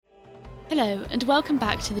Hello, and welcome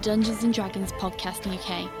back to the Dungeons & Dragons podcast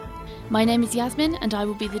UK. My name is Yasmin, and I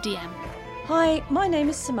will be the DM. Hi, my name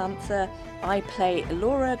is Samantha. I play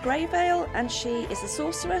Laura Greyvale, and she is a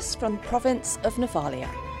sorceress from the province of Navalia.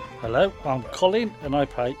 Hello, I'm Colin, and I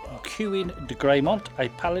play Cuin de Greymont, a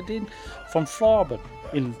paladin from Flarbon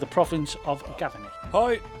in the province of Gavany.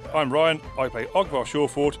 Hi, I'm Ryan. I play Ogvar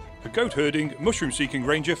Shawfort, a goat-herding, mushroom-seeking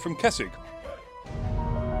ranger from Kessig.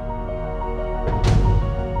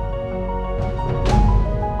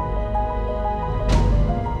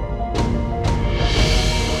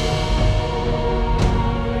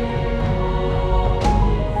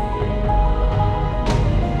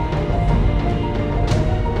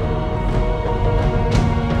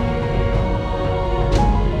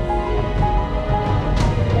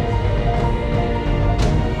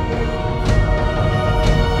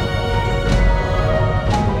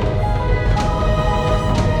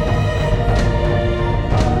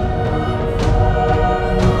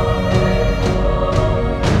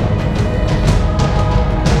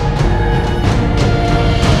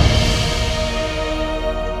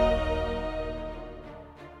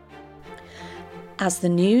 As the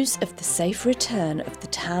news of the safe return of the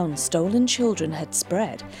town's stolen children had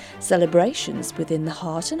spread, celebrations within the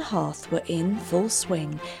Heart and Hearth were in full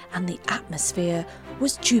swing, and the atmosphere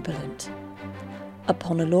was jubilant.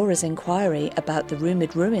 Upon Alora's inquiry about the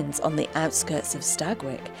rumoured ruins on the outskirts of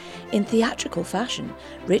Stagwick, in theatrical fashion,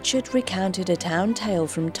 Richard recounted a town tale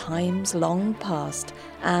from times long past,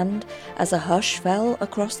 and, as a hush fell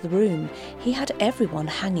across the room, he had everyone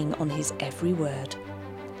hanging on his every word.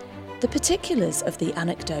 The particulars of the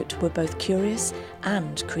anecdote were both curious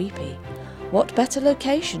and creepy. What better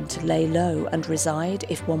location to lay low and reside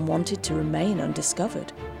if one wanted to remain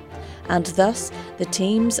undiscovered? And thus, the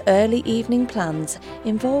team's early evening plans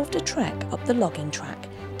involved a trek up the logging track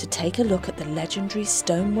to take a look at the legendary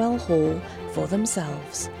Stonewell Hall for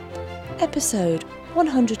themselves. Episode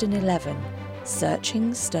 111,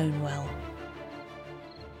 Searching Stonewell.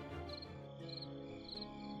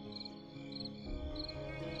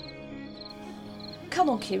 Come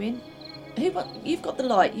on, Kieran. You've got the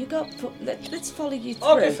light. Let's follow you through.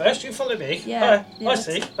 I'll go first, you follow me. Yeah, I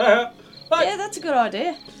see. Yeah, that's a good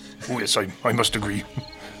idea. Oh yes, I must agree.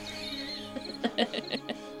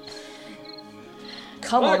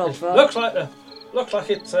 Come on, Oliver. Looks like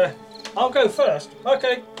it's. I'll go first.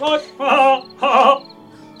 Okay, right.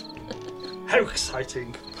 How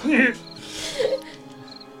exciting!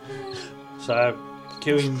 So,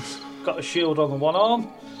 Cuin's got a shield on the one arm,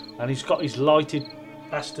 and he's got his lighted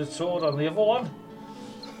bastard sword on the other one,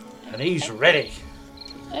 and he's ready.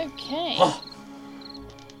 Okay.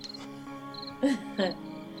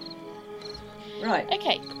 Right.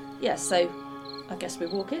 Okay. Yeah, so I guess we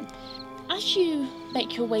walk in. As you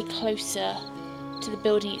make your way closer to the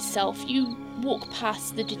building itself, you walk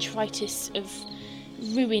past the detritus of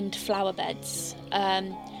ruined flower beds.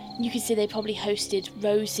 You can see they probably hosted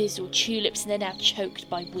roses or tulips, and they're now choked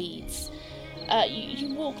by weeds.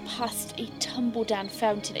 You walk past a tumble-down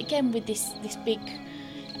fountain, again with this big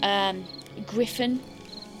griffin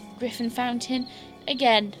fountain.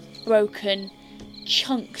 Again, broken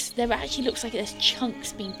chunks. There actually looks like there's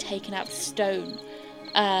chunks being taken out of stone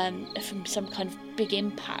from some kind of big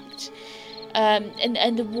impact.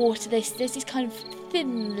 And the water, there's this kind of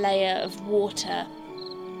thin layer of water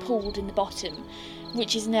pooled in the bottom,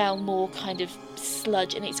 which is now more kind of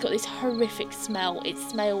sludge, and it's got this horrific smell. It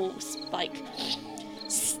smells like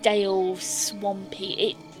stale,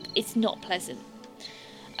 swampy. It's not pleasant.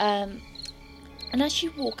 And as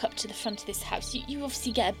you walk up to the front of this house, you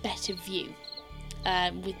obviously get a better view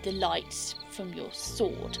with the light from your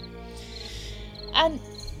sword. And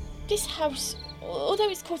this house, although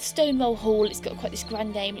it's called Stonewell Hall, it's got quite this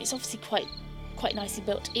grand name, and it's obviously quite nicely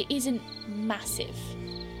built. It isn't massive.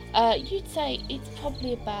 You'd say it's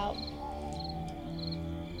probably about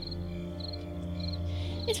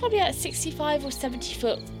 65 or 70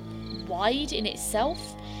 foot wide in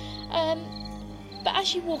itself. But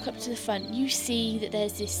as you walk up to the front, you see that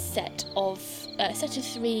there's this set of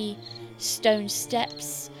 3 stone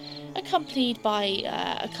steps, accompanied by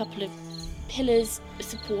a couple of pillars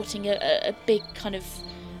supporting a big kind of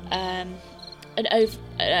an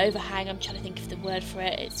overhang. I'm trying to think of the word for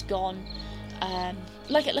it. It's gone.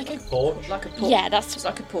 Like a porch. Yeah, it's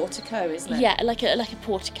like a portico, isn't it? Yeah, like a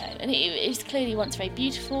portico, and it was clearly once very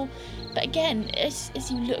beautiful. But again, as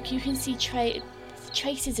you look, you can see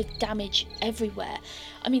traces of damage everywhere.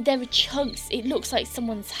 I mean, there are chunks. It looks like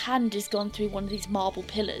someone's hand has gone through one of these marble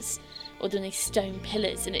pillars, or one of these stone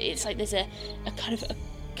pillars, and it's like there's a kind of a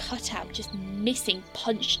cutout just missing,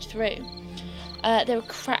 punched through. There are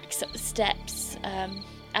cracks up the steps.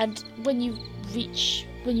 And when you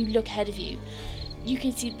look ahead of you, you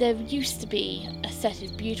can see there used to be a set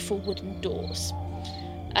of beautiful wooden doors,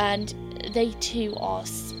 and they too are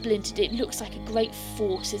splintered. It looks like a great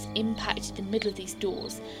force has impacted the middle of these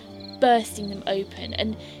doors, bursting them open,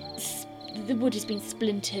 and the wood has been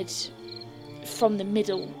splintered from the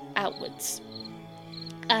middle outwards.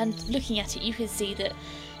 And looking at it, you can see that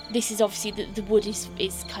this is obviously the wood is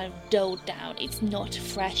kind of dulled down. It's not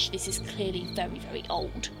fresh. This is clearly very, very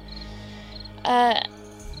old.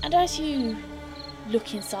 And as you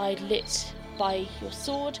look inside, lit by your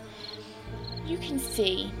sword, you can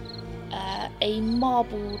see a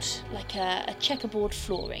marbled, like a checkerboard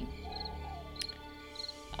flooring.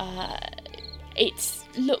 It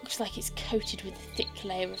looks like it's coated with a thick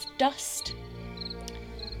layer of dust,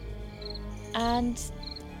 and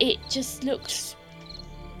it just looks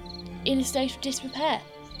in a state of disrepair.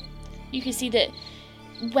 You can see that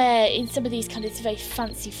where in some of these kind of very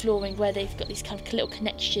fancy flooring, where they've got these kind of little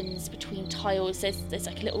connections between tiles, there's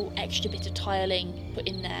like a little extra bit of tiling put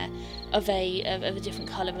in there of a different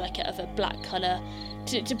colour, like of a black colour,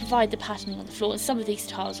 to provide the patterning on the floor. And some of these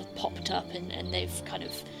tiles have popped up and they've kind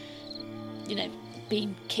of,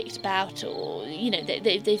 been kicked about, or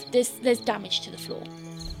there's damage to the floor.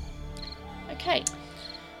 Okay,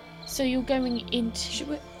 so you're going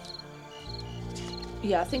into.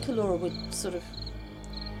 Yeah, I think Alora would sort of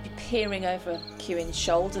be peering over Kieran's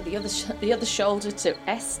shoulder, the other shoulder to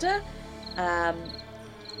Esther. Are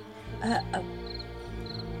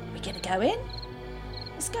we going to go in?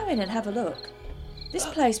 Let's go in and have a look. This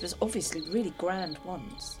place was obviously really grand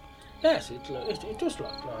once. Yes, it does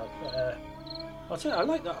look like. I'll tell you,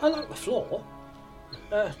 I like the floor.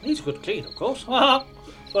 Needs a good clean, of course,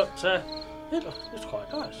 but it's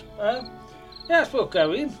quite nice. Yes, we'll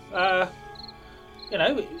go in.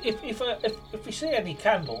 If we see any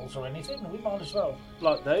candles or anything, we might as well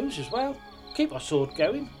light those as well. Keep our sword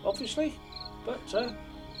going, obviously, but.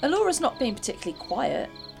 Alora's not being particularly quiet.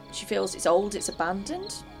 She feels it's old, it's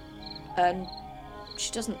abandoned, and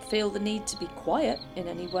she doesn't feel the need to be quiet in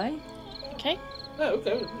any way. Okay. No,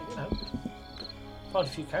 okay, find a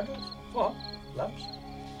few candles. What? Lamps.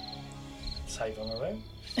 Save on our own.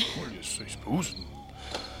 Well, yes, I suppose.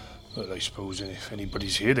 Well, I suppose if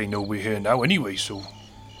anybody's here, they know we're here now anyway, so.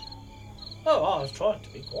 Oh, I was trying to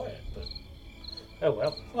be quiet, but. Oh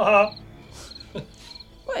well.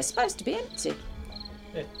 Well, it's supposed to be empty.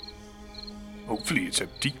 Yeah. Hopefully it's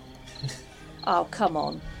empty. Oh, come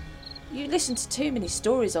on. You listen to too many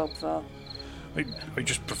stories, Ogvar. I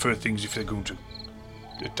just prefer things if they're going to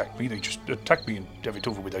attack me. They just attack me and have it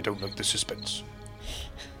over with. I don't like the suspense.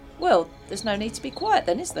 Well, there's no need to be quiet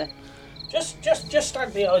then, is there? Just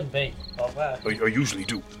stand behind me. I usually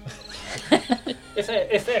do. If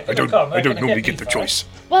they're I don't normally get the choice.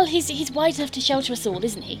 Well, he's wide enough to shelter us all,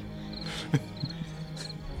 isn't he?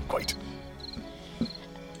 Quite.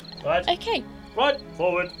 Right. Okay. Right,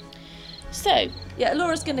 forward. So. Yeah,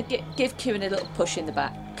 Laura's going to give Kieran a little push in the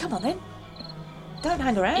back. Come on then. Don't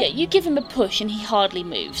hang around. Yeah, you give him a push and he hardly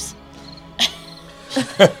moves.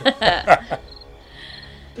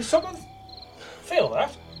 Does someone feel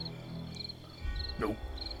that? No.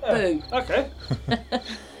 Boo. Okay.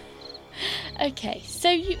 Okay,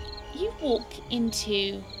 so you walk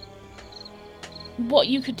into what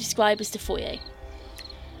you could describe as the foyer.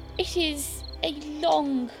 It is a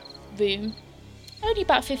long room, only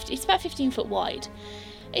about 15 foot wide.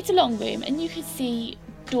 It's a long room, and you can see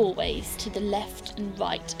doorways to the left and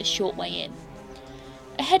right a short way in.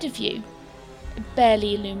 Ahead of you,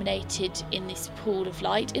 barely illuminated in this pool of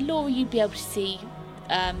light, Elora, you'd be able to see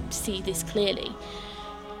this clearly.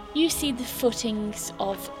 You see the footings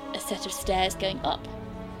of a set of stairs going up,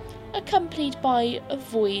 accompanied by a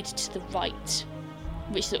void to the right,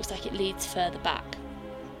 which looks like it leads further back.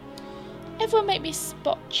 Everyone make me a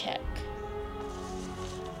spot check.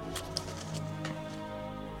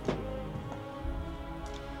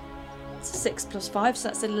 It's 6 plus 5, so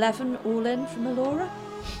that's 11 all in from Elora.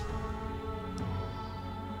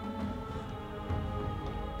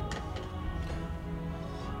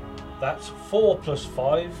 That's 4 plus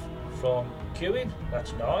 5 from queuing.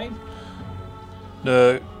 That's 9.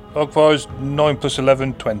 Ogvar's 9 plus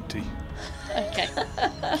 11, 20. Okay.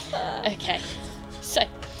 Okay. So,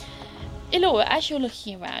 Elora, as you're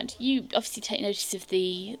looking around, you obviously take notice of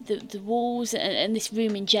the walls and this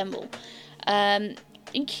room in general. And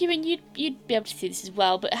Kieran, you'd be able to see this as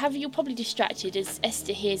well, but however, you're probably distracted as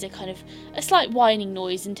Esther hears a slight whining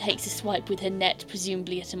noise and takes a swipe with her net,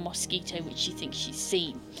 presumably at a mosquito which she thinks she's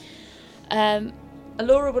seen.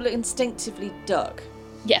 Elora will instinctively duck.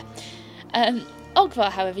 Yeah.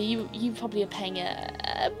 Ogvar, however, you probably are paying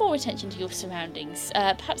more attention to your surroundings,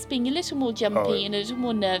 perhaps being a little more jumpy and a little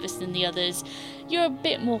more nervous than the others. You're a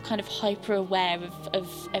bit more kind of hyper aware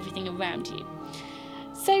of everything around you.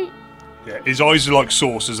 So, yeah, his eyes are like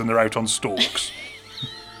saucers and they're out on stalks.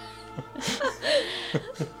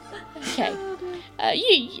 okay.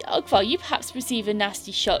 Ogvar, you perhaps receive a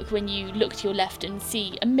nasty shock when you look to your left and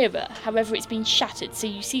see a mirror. However, it's been shattered, so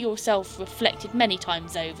you see yourself reflected many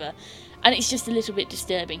times over, and it's just a little bit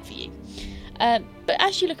disturbing for you. But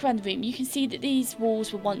as you look around the room, you can see that these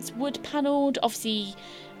walls were once wood-panelled, obviously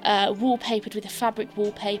wallpapered with a fabric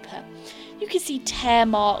wallpaper. You can see tear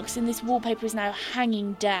marks, and this wallpaper is now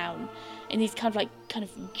hanging down in these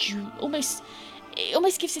it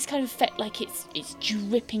almost gives this kind of effect like it's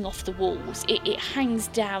dripping off the walls. It hangs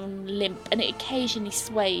down limp, and it occasionally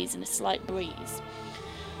sways in a slight breeze.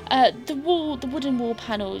 The wooden wall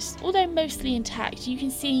panels, although mostly intact, you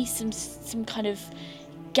can see some kind of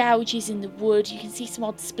gouges in the wood. You can see some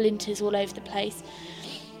odd splinters all over the place,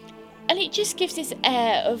 and it just gives this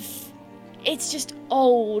air of it's just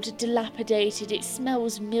old, dilapidated. It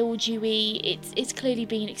smells mildewy. It's clearly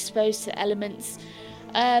been exposed to elements.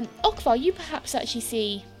 Ogvar, you perhaps actually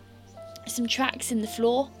see some tracks in the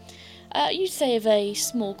floor. You'd say of a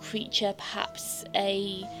small creature, perhaps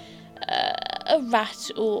a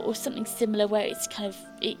rat or something similar, where it's kind of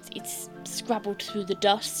it's scrabbled through the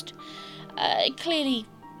dust. Clearly,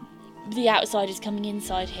 the outside is coming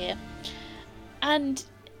inside here, and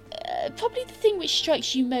probably the thing which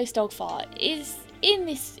strikes you most, Ogvar, is in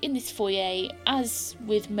this foyer, as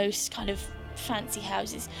with most kind of fancy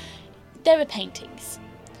houses, there are paintings.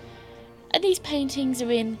 And these paintings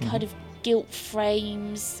are in kind of gilt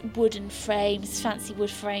frames, wooden frames, fancy wood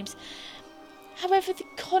frames. However, the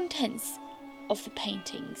contents of the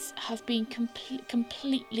paintings have been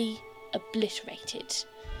completely obliterated.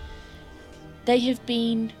 They have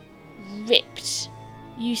been ripped.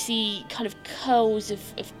 You see kind of curls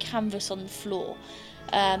of canvas on the floor.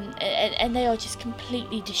 And they are just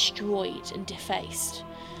completely destroyed and defaced.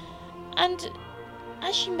 And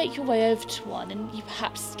as you make your way over to one, and you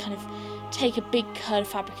perhaps kind of take a big curl of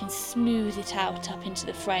fabric and smooth it out up into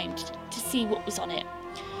the frame to see what was on it,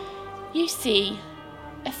 you see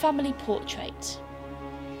a family portrait.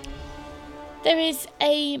 There is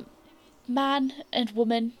a man and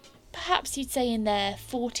woman, perhaps you'd say in their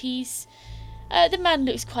 40s. The man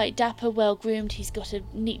looks quite dapper, well groomed. He's got a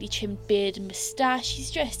neatly trimmed beard and moustache. He's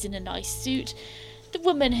dressed in a nice suit. The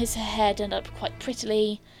woman has her hair done up quite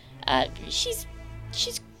prettily. She's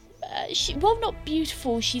while not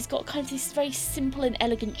beautiful, she's got kind of this very simple and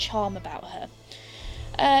elegant charm about her.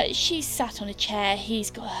 She's sat on a chair. He's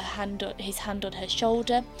got his hand on her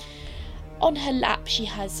shoulder. On her lap, she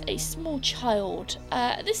has a small child.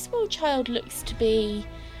 This small child looks to be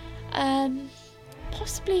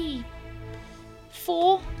possibly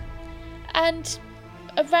 4, and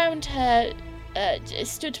around her,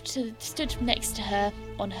 stood next to her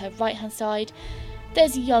on her right hand side,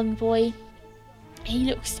 there's a young boy. He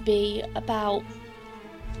looks to be about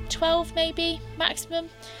 12 maybe, maximum,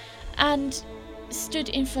 and stood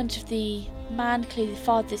in front of the man, clearly the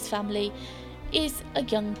father of this family, is a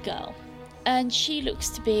young girl, and she looks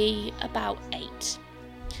to be about 8.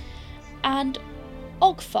 And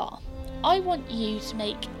Ogvar, I want you to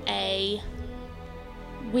make a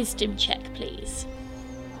wisdom check, please.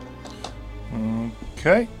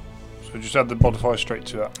 Okay, so just add the modifier straight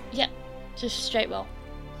to that. Yep, just straight roll.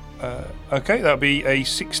 Okay, that'll be a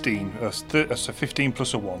 16. That's a 15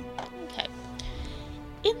 plus a 1. Okay.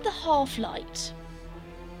 In the half light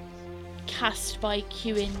cast by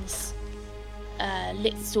Kewin's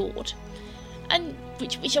lit sword, and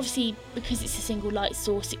which obviously, because it's a single light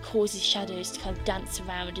source, it causes shadows to kind of dance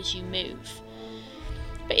around as you move.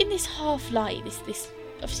 But in this half light, this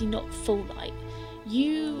obviously not full light,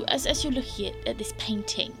 you, as you're looking at this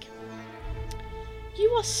painting,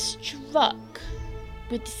 you are struck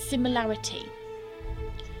with the similarity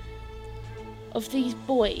of these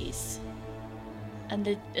boys and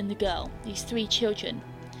the girl, these 3 children.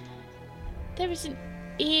 There is an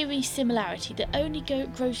eerie similarity that only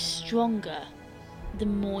grows stronger the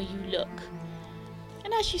more you look.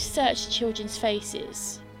 And as you search the children's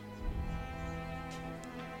faces,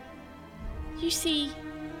 you see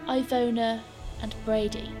Ivona and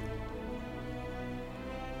Brady.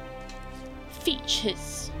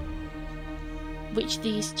 Features which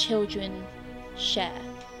these children share.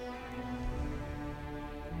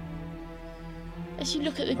 As you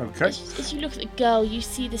look at the as you look at the girl, you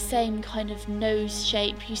see the same kind of nose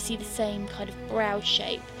shape, you see the same kind of brow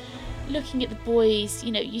shape. Looking at the boys,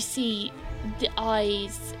 you see the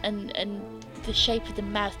eyes and the shape of the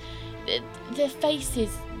mouth. their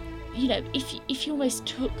faces, if you almost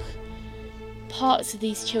took parts of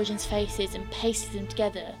these children's faces and pasted them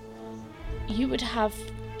together, you would have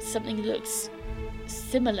something that looks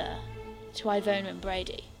similar to Ivona and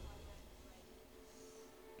Brady.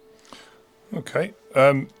 Okay.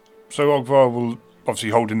 So Ogvar will obviously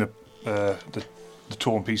hold in the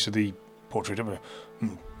torn piece of the portrait.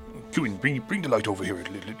 Kewin, bring the light over here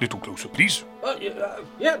a little closer, please.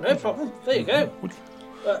 Yeah, no problem. There you go.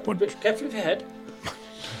 What- Be careful of your head.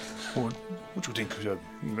 What do you think?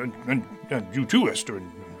 And you too, Esther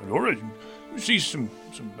and Laura. You see some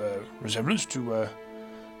resemblance to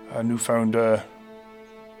our newfound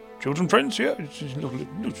children friends here.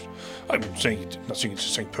 I'm not saying it's the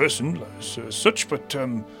same person as such, but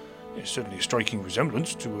it's certainly a striking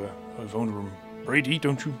resemblance to Ivona and Brady,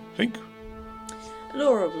 don't you think?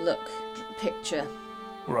 Laura will look at the picture,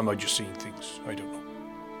 Or am I just seeing things? I don't know.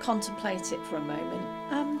 contemplate it for a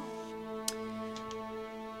moment.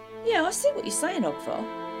 Yeah, I see what you're saying, Ogvar.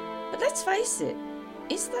 But let's face it,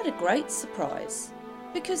 is that a great surprise?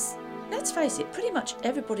 Because, let's face it, pretty much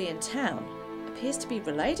everybody in town appears to be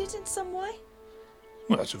related in some way.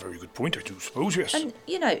 Well, that's a very good point, I do suppose, yes. And,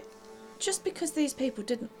 just because these people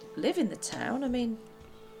didn't live in the town, I mean,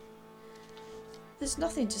 there's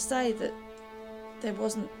nothing to say that there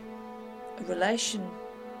wasn't a relation.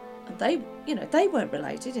 And they weren't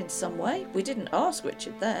related in some way. We didn't ask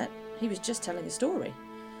Richard that. He was just telling a story.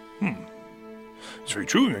 It's very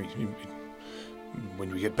true.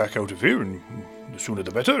 When we get back out of here, and the sooner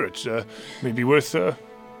the better, it's maybe worth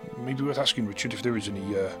asking Richard if there is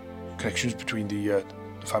any connections between the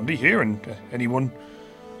family here and anyone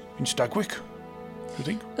in Stagwick. Do you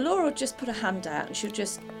think? Laura will just put a hand out and she'll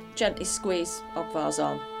just gently squeeze Ogvar's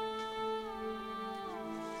arm.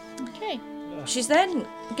 Okay. She's then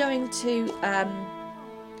going to.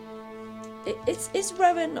 Is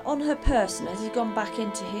Rowan on her person? Has he gone back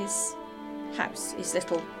into his house, his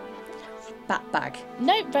little bat bag?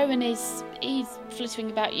 No, Rowan he's flittering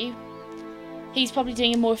about you. He's probably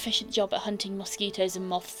doing a more efficient job at hunting mosquitoes and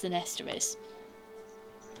moths than Esther is.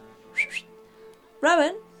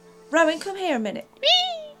 Rowan, come here a minute.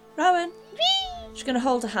 Rowan. She's going to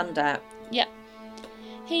hold a hand out. Yep.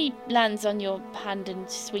 He lands on your hand and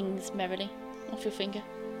swings merrily off your finger.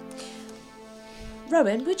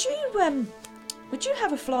 Rowan, would you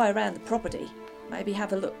have a fly around the property? Maybe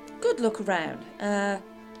have a good look around, and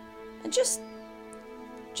just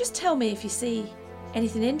tell me if you see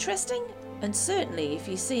anything interesting, and certainly if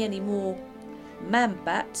you see any more man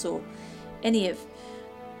bats or any of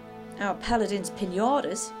our paladin's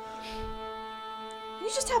pinatas. You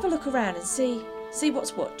just have a look around and see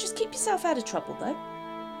what's what. Just keep yourself out of trouble, though.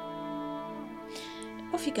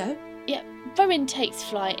 Off you go. Yeah, Rowan takes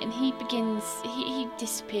flight and he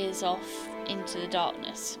disappears off into the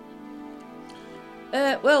darkness.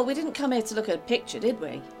 Well, we didn't come here to look at a picture, did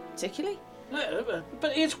we? Particularly? No,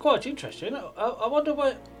 but it's quite interesting. I wonder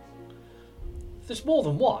where. There's more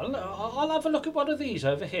than one. I'll have a look at one of these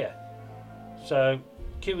over here. So,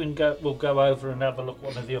 Kewin will go over and have a look at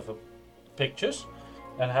one of the other pictures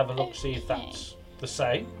and have a look, see if that's the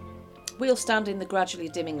same. We'll stand in the gradually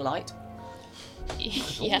dimming light.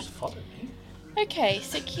 Yeah. Fun, Okay,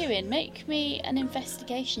 so Kewin, make me an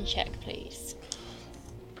investigation check, please.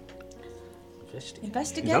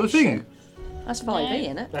 Investigation? Is that a thing? That's 5e, No.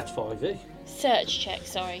 isn't it? That's 5e. Search check,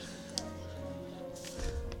 sorry.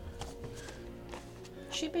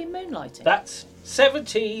 She'd be moonlighting. That's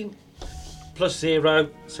 17 plus 0,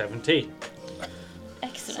 17.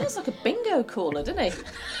 Excellent. Sounds like a bingo caller, doesn't he?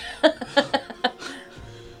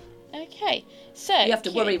 Okay, so You have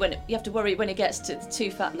to worry when it gets to the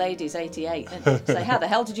two fat ladies 88 and say, how the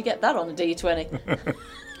hell did you get that on a D20?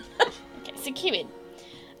 Okay, so Kewin,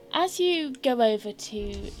 as you go over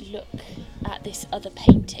to look at this other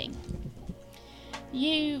painting,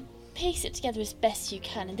 you piece it together as best you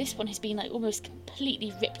can, and this one has been like almost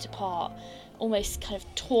completely ripped apart, almost kind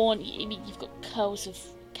of torn. I mean, you've got curls of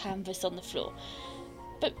canvas on the floor,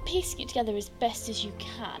 but piecing it together as best as you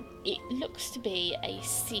can, it looks to be a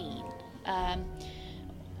scene.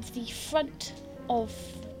 The front of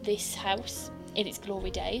this house in its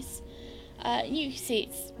glory days, you see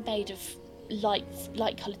it's made of light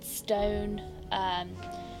coloured stone,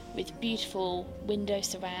 with beautiful window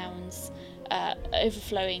surrounds,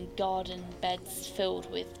 overflowing garden beds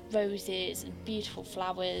filled with roses and beautiful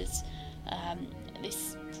flowers,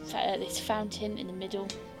 this fountain in the middle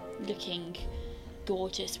looking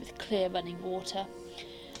gorgeous with clear running water,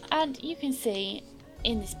 and you can see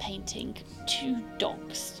in this painting two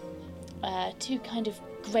dogs, two kind of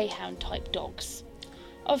greyhound type dogs,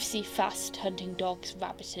 obviously fast hunting dogs,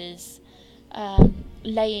 rabbiters,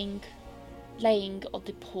 laying on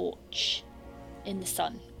the porch in the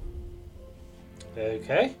sun.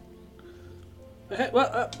 Okay. Okay.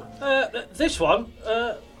 Well, this one.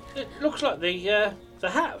 It looks like the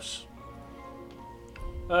house.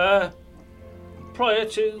 Prior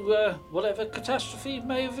to whatever catastrophe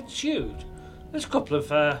may have ensued, there's a couple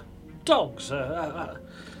of dogs.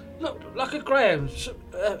 Look like a greyhound,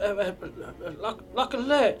 like a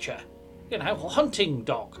lurcher. You know, a hunting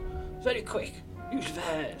dog. Very quick. Use of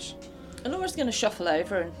hairs. Alora's going to shuffle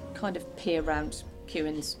over and kind of peer round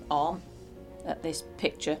Kewin's arm at this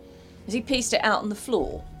picture. Has he pieced it out on the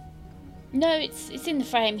floor? No, it's in the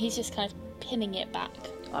frame. He's just kind of pinning it back.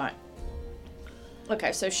 All right.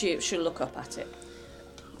 Okay, so she'll look up at it.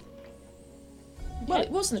 Well,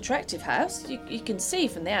 it was an attractive house. You can see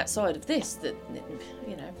from the outside of this that,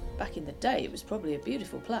 you know, back in the day it was probably a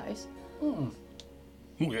beautiful place. Oh,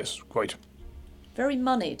 yes, quite. Very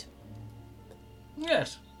moneyed.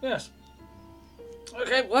 Yes.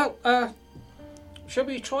 Okay, well, shall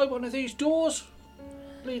we try one of these doors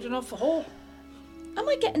leading off the hall? Am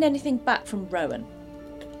I getting anything back from Rowan?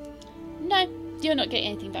 No, you're not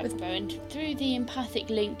getting anything back from Rowan. Through the empathic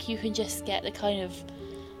link, you can just get the kind of,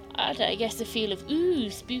 I guess, the feel of, ooh,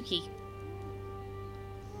 spooky.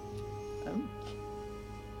 Oh.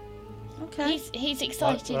 Okay. He's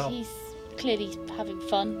excited. Right, well. He's clearly having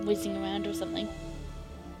fun, whizzing around or something.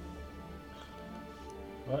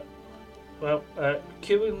 Right. Well,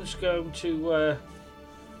 Kewin's going to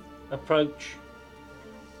approach.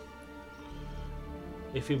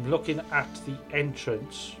 If you're looking at the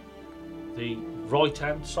entrance, the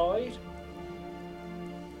right-hand side.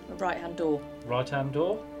 A right-hand door. Right-hand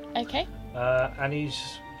door. Okay. And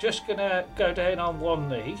he's just going to go down on one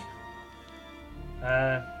knee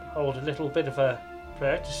and hold a little bit of a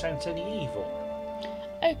prayer to sense any evil.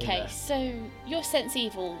 Okay, Yeah. so your sense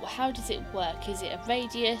evil, how does it work? Is it a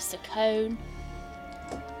radius, a cone?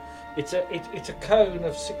 It's a cone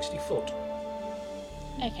of 60 foot.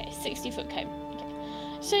 Okay, 60-foot cone. Okay.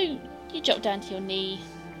 So you drop down to your knee.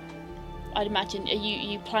 I'd imagine, are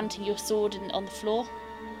you planting your sword on the floor?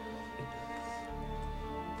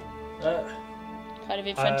 Kind of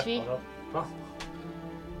in front of you? Hold on.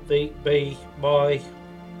 My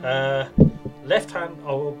left hand,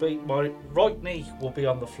 my right knee will be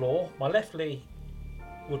on the floor. My left knee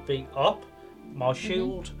would be up. My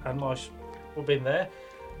shield and will be in there,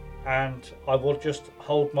 and I will just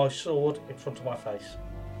hold my sword in front of my face.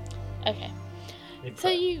 Okay. in So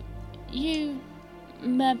prayer. you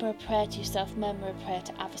murmur a prayer to yourself, murmur a prayer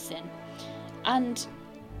to Avacyn, and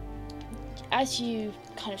as you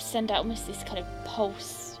kind of send out almost this kind of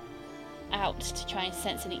pulse out to try and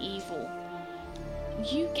sense any evil,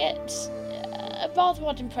 you get a rather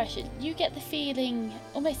odd impression. You get the feeling,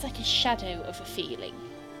 almost like a shadow of a feeling,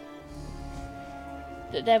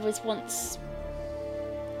 that there was once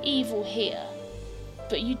evil here,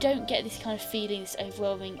 but you don't get this kind of feeling, this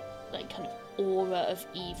overwhelming, like, kind of aura of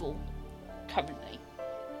evil currently.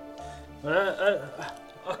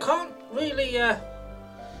 I can't really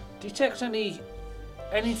detect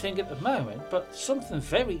anything at the moment, but something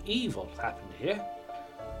very evil happened here.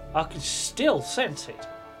 I can still sense it.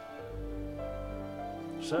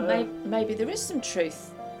 So Maybe there is some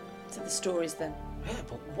truth to the stories then. yeah,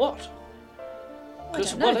 but what? I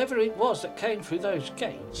Because don't know. whatever it was that came through those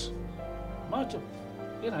gates might have,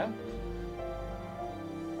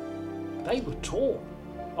 they were torn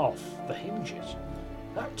off the hinges.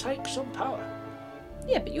 That takes some power.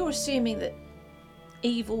 Yeah, but you're assuming that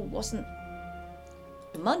evil wasn't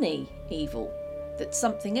money evil, that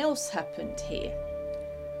something else happened here.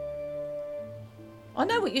 I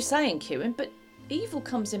know what you're saying, Kewin, but evil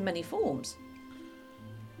comes in many forms.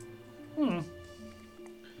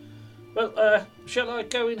 Well, shall I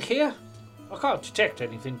go in here? I can't detect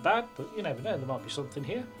anything bad, but you never know, there might be something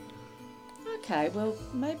here. Okay, well,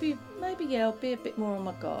 maybe, yeah, I'll be a bit more on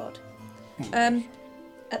my guard.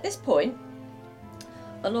 At this point,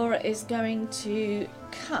 Alora is going to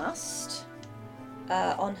cast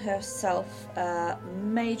on herself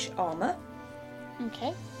Mage Armour.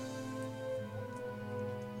 Okay.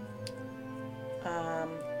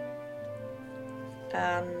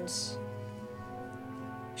 And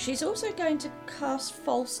she's also going to cast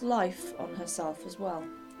False Life on herself as well.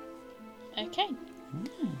 Okay.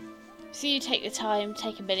 So you take the time,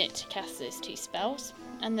 take a minute to cast those two spells,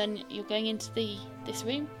 and then you're going into this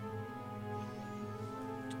room.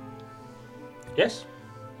 Yes?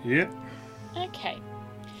 Yeah. Okay.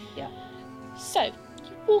 Yeah. So you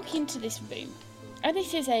walk into this room, and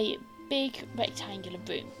this is a big rectangular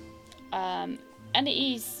room, and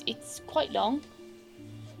it's quite long.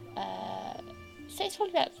 So it's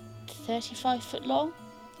probably about 35 foot long.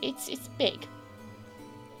 It's big.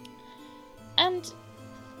 And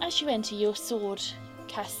as you enter, your sword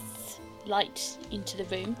casts light into the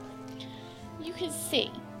room. You can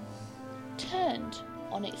see, turned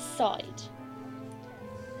on its side,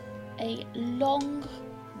 a long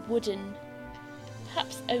wooden,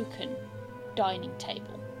 perhaps oaken, dining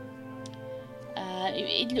table.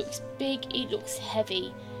 It looks big, it looks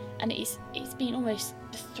heavy, and it's been almost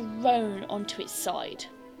thrown onto its side.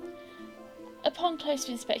 Upon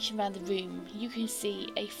closer inspection around the room, you can see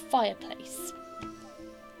a fireplace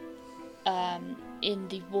in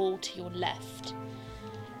the wall to your left,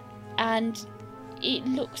 and it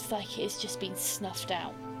looks like it's just been snuffed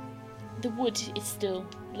out. The wood is still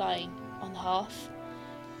lying on the hearth.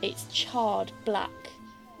 It's charred black,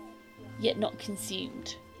 yet not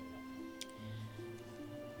consumed.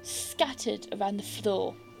 Scattered around the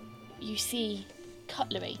floor, you see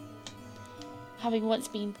cutlery. Having once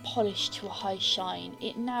been polished to a high shine,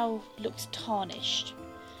 it now looks tarnished,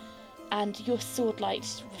 and your sword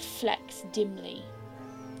light reflects dimly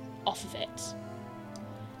off of it.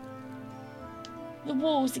 The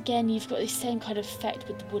walls, again, you've got this same kind of effect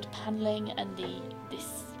with the wood panelling and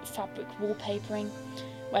this fabric wallpapering,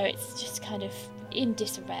 where it's just kind of in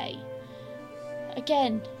disarray.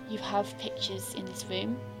 Again, you have pictures in this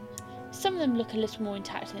room. Some of them look a little more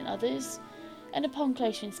intact than others, and upon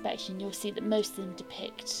closer inspection you'll see that most of them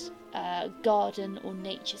depict garden or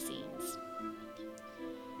nature scenes.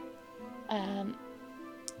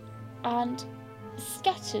 And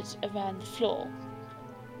scattered around the floor,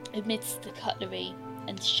 amidst the cutlery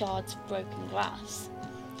and shards of broken glass,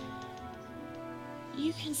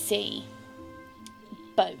 you can see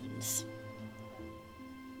bones.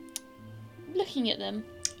 Looking at them,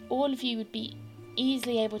 all of you would be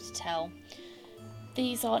easily able to tell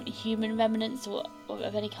these aren't human remnants or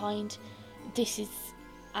of any kind. This is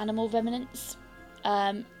animal remnants.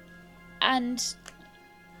 And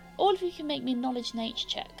all of you can make me a knowledge nature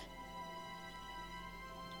check.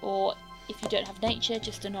 Or if you don't have nature,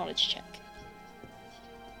 just a knowledge check.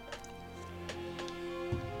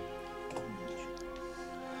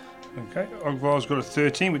 Okay, Ogvar's got a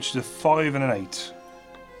 13, which is a 5 and an 8.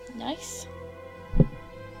 Nice.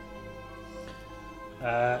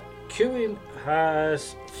 Kieran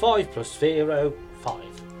has 5 plus 0, 5.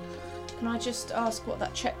 Can I just ask what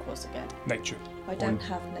that check was again? Nature. I don't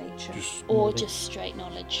have nature. Just straight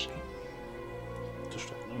knowledge.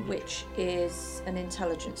 Which is an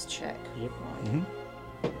intelligence check. Yep. Right. Mm-hmm.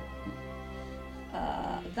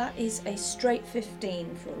 That is a straight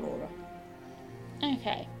 15 for Laura.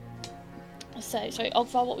 Okay. So, sorry,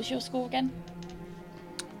 Ogvar, what was your score again?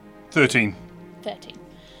 13. 13.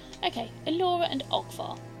 Okay, Elora and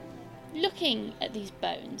Ogvar. Looking at these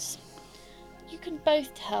bones, you can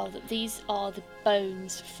both tell that these are the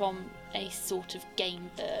bones from a sort of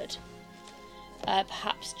game bird.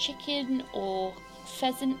 Perhaps chicken or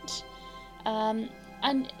pheasant. And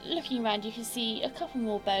looking around, you can see a couple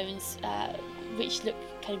more bones which look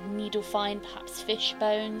kind of needle fine, perhaps fish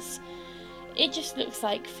bones. It just looks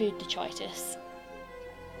like food detritus.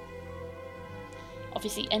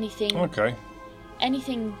 Obviously, anything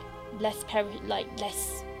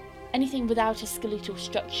anything without a skeletal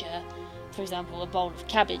structure, for example, a bowl of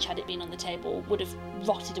cabbage, had it been on the table, would have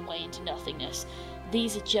rotted away into nothingness.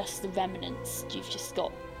 These are just the remnants. You've just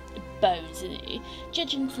got bones, and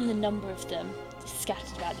judging from the number of them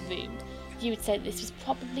scattered about the room, you would say that this was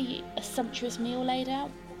probably a sumptuous meal laid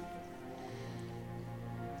out.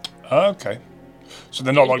 Okay. So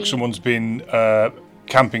they're not like someone's been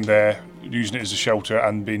camping there, using it as a shelter,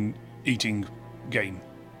 and been eating game.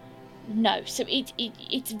 No, so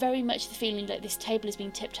it's very much the feeling like this table has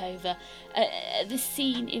been tipped over. The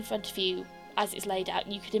scene in front of you, as it's laid out,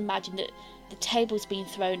 you could imagine that the table's been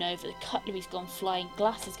thrown over, the cutlery's gone flying,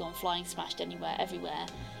 glass has gone flying, smashed everywhere,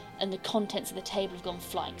 and the contents of the table have gone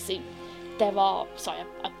flying. So there are, sorry,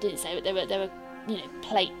 I didn't say it, there are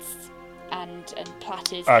plates and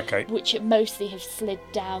platters, which mostly have slid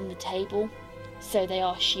down the table, so they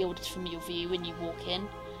are shielded from your view when you walk in.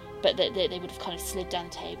 But they would have kind of slid down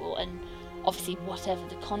the table, and obviously whatever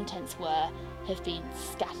the contents were have been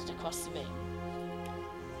scattered across the room.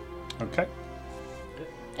 Okay.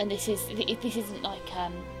 And this isn't like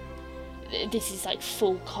this is like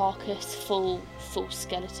full carcass, full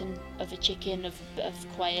skeleton of a chicken, of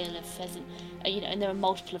quail, of pheasant, and there are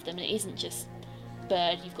multiple of them. And it isn't just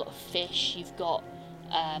bird. You've got fish. You've got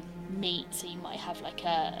meat, so you might have like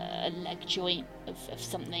a leg joint of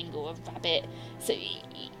something, or a rabbit. So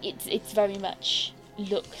it's very much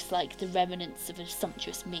looks like the remnants of a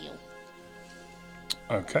sumptuous meal.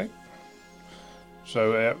 Okay.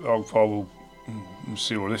 So Ogvar will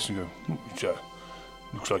see all this and go, it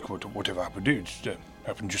looks like whatever happened here, it's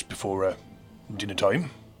happened just before dinner time.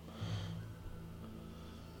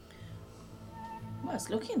 Well, it's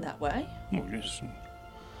looking that way. Oh, yes.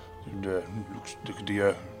 And, looks look at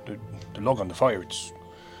the log on the fire.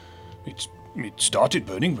 It started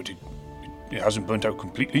burning, but it hasn't burnt out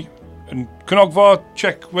completely. And can Ogvar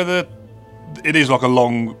check whether it is like a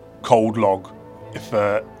long, cold log,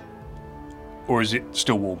 or is it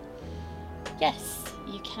still warm? Yes,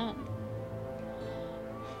 you can.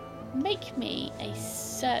 Make me a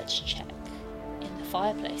search check in the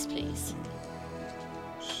fireplace, please.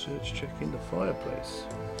 Search check in the fireplace.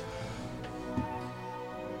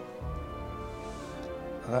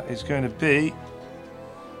 That is going to be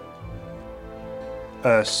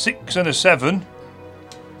a 6 and a 7,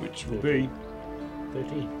 which will be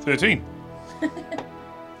 13.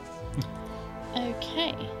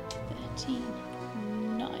 Okay, 13.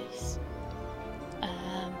 Nice.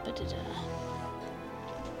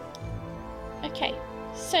 Okay,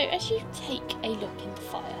 so as you take a look in the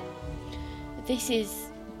fire, this is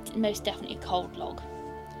most definitely a cold log.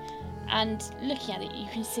 And looking at it, you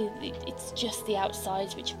can see that it's just the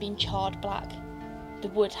outsides which have been charred black. The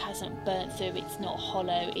wood hasn't burnt through, it's not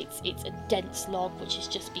hollow, it's a dense log which has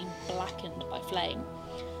just been blackened by flame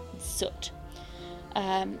and soot.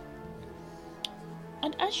 And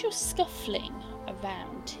as you're scuffling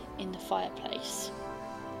around in the fireplace,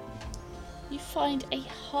 you find a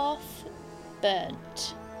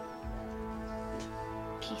half-burnt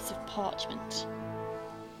piece of parchment.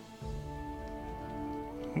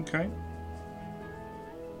 Okay.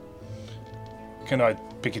 Can I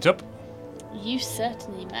pick it up? You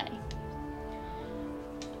certainly may.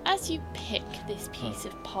 As you pick this piece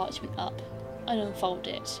of parchment up and unfold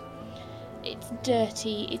it, it's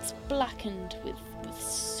dirty, it's blackened with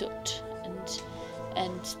soot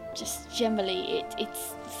and just generally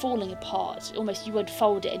it's falling apart. Almost you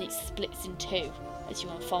unfold it and it splits in two as you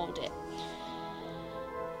unfold it.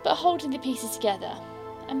 But holding the pieces together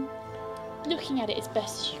and looking at it as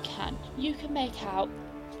best as you can make out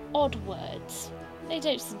odd words. They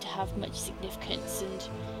don't seem to have much significance, and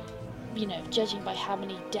judging by how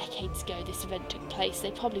many decades ago this event took place,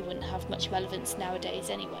 they probably wouldn't have much relevance nowadays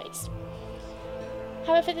anyways.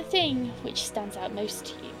 However, the thing which stands out most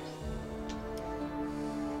to you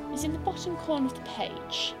is in the bottom corner of the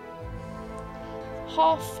page,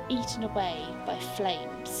 half eaten away by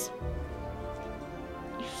flames.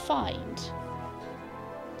 You find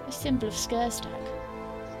a symbol of Skurstag.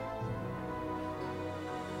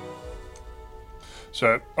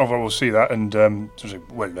 So Ogvar will see that and say,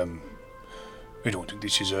 well, I don't think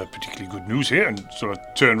this is particularly good news here, and sort of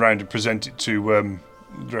turn around and present it to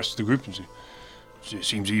the rest of the group and say, it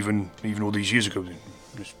seems even all these years ago,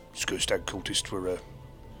 the Skurstag cultists were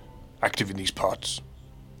active in these parts.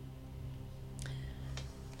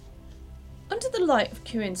 Under the light of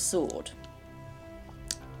Kieran's sword,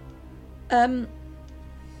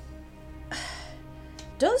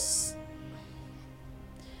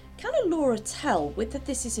 can Alora tell whether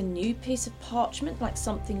this is a new piece of parchment, like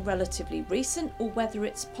something relatively recent, or whether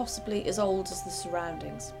it's possibly as old as the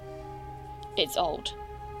surroundings? It's old.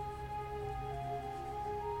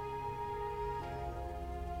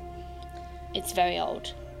 It's very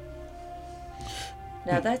old.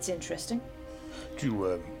 Now that's interesting.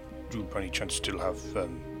 Do you by any chance still have the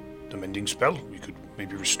mending spell? We could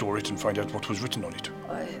maybe restore it and find out what was written on it.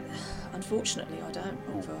 Unfortunately, I don't.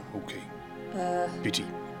 Okay. Pity.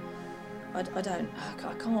 I don't.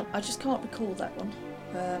 I can't. I just can't recall that one.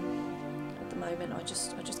 At the moment, I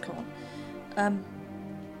just can't.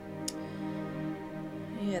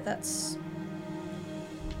 Yeah, that's.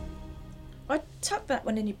 I tuck that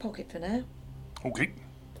one in your pocket for now. Okay.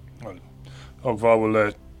 Well, Ogvar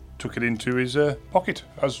will tuck it into his pocket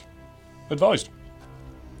as advised.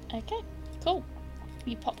 Okay, cool.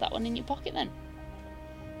 You pop that one in your pocket then.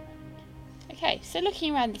 Okay, so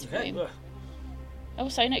looking around this room. Oh,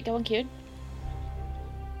 sorry, no, go on, Kieran.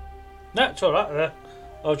 No, it's all right.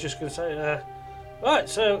 I was just going to say, right.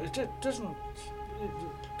 So, does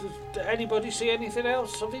anybody see anything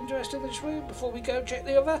else of interest in this room before we go check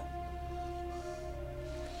the other?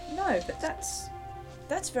 No, but that's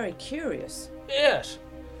very curious. Yes,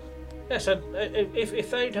 and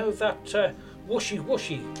if they know that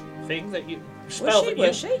whooshy thing that you spell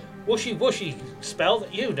whooshy spell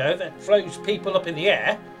that you know that floats people up in the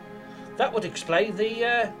air, that would explain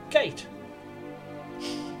the gate.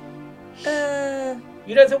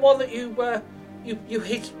 You know the one that you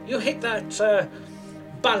hit that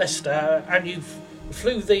baluster and you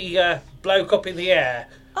flew the bloke up in the air.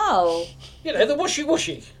 Oh. You know the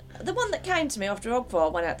whooshy. The one that came to me after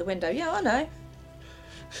Ogvar went out the window. Yeah, I know.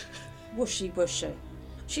 Whooshy whooshy.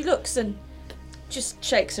 She looks and just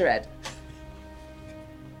shakes her head.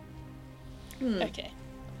 Okay.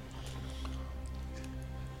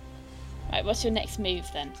 Right, what's your next move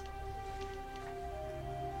then?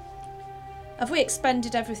 Have we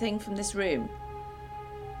expended everything from this room?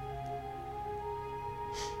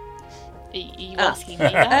 Are you asking me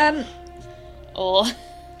that? Or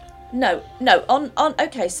No.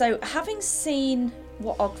 Okay, so having seen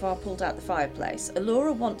what Ogvar pulled out the fireplace,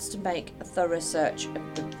 Allura wants to make a thorough search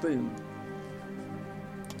of the room.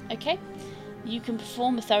 okay, you can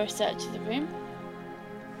perform a thorough search of the room.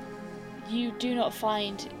 You do not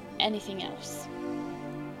find anything else.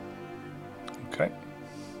 Okay.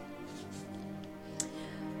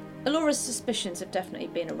 Allura's suspicions have definitely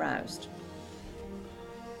been aroused.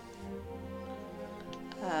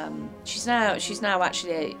 She's now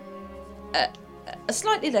actually a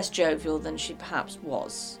slightly less jovial than she perhaps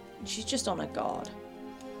was. She's just on her guard,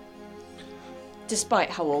 despite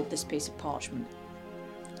how old this piece of parchment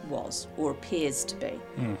was or appears to be.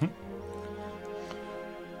 Mm-hmm.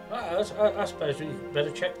 I suppose we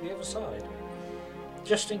better check the other side,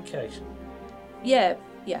 just in case. Yeah,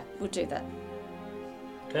 we'll do that.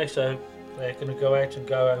 Okay, so they're going to go out and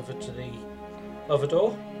go over to the other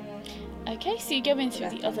door. Okay, so you go in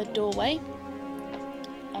through the other doorway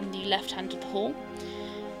on the left hand of the hall,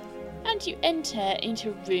 and you enter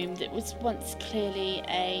into a room that was once clearly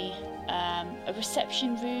a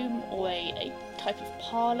reception room or a type of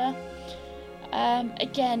parlour.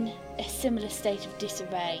 Again, a similar state of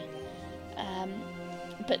disarray,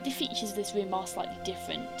 but the features of this room are slightly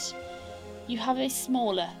different. You have a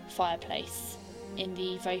smaller fireplace in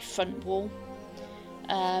the very front wall,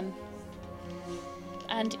 and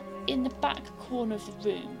in the back corner of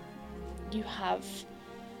the room you have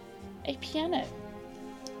a piano.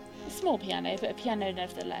 A small piano, but a piano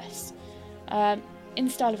nevertheless, in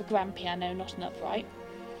the style of a grand piano, not an upright.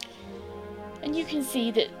 And you can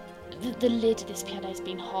see that the lid of this piano has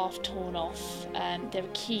been half torn off. There are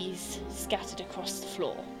keys scattered across the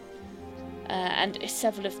floor, and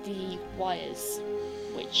several of the wires,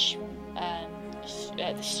 which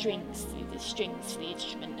the strings for the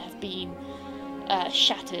instrument have been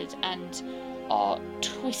shattered and are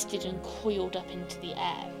twisted and coiled up into the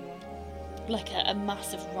air, like a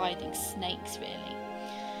mass of writhing snakes, really.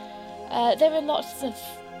 There are lots of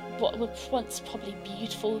what were once probably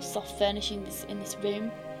beautiful soft furnishings in this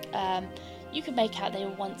room. You can make out they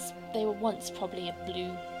were once probably a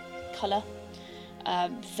blue colour.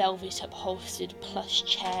 Velvet upholstered plush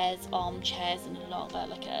chairs, armchairs, and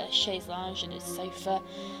like a chaise lounge and a sofa.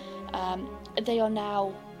 They are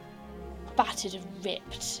now battered and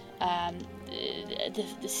ripped.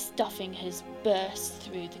 The stuffing has burst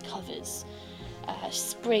through the covers.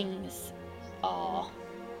 Springs are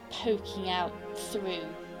poking out through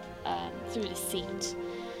the seat.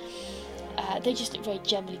 They just look very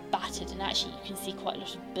generally battered, and actually you can see quite a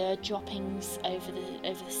lot of bird droppings over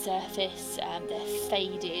the surface. They're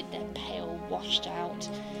faded, they're pale, washed out.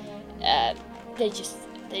 They just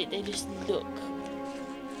look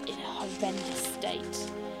in a horrendous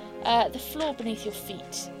state. The floor beneath your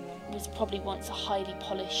feet was probably once a highly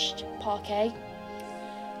polished parquet.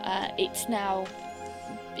 It's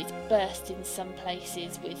burst in some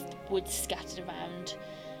places with wood scattered around.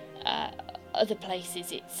 Other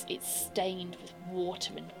places it's stained with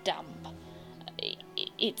water and damp.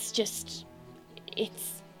 It's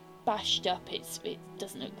bashed up. It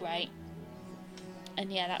doesn't look great.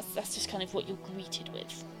 And yeah, that's just kind of what you're greeted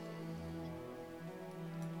with.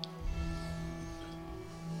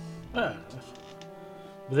 Were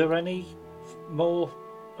there any more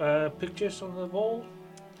pictures on the wall?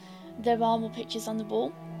 There are more pictures on the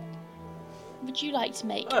wall. Would you like to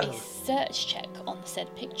make a search check on the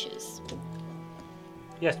said pictures?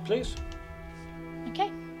 Yes, please.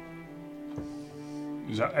 Okay.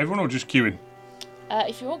 Is that everyone or just queuing?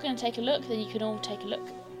 If you're all going to take a look, then you can all take a look.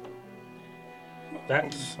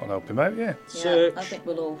 That's I'll help him out, yeah. search. Yeah, I think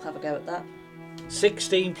we'll all have a go at that.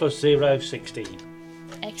 16 plus 0, 16.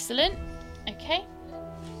 Excellent. Okay.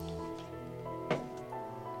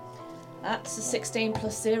 That's a 16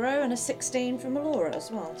 plus 0 and a 16 from Allura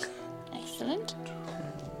as well. Excellent.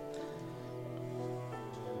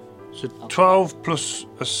 So 12 plus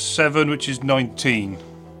a 7, which is 19.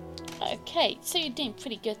 Okay, so you're doing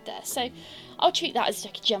pretty good there. So I'll treat that as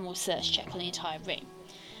like a general search check on the entire room.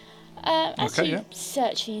 As Okay, you yeah.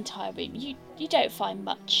 search the entire room, you don't find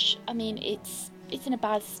much. I mean, it's in a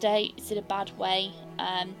bad state. It's in a bad way.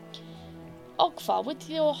 Ogvar, with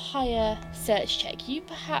your higher search check, you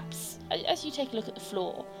perhaps, as you take a look at the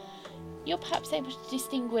floor, you're perhaps able to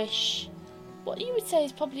distinguish what you would say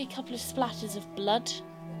is probably a couple of splatters of blood,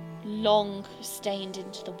 long stained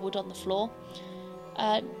into the wood on the floor.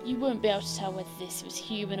 You wouldn't be able to tell whether this was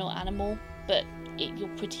human or animal, but you're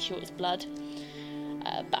pretty sure it's blood.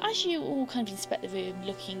 But as you all kind of inspect the room,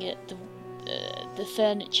 looking at the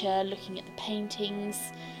furniture, looking at the paintings,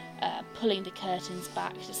 pulling the curtains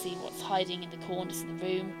back to see what's hiding in the corners of the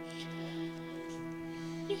room,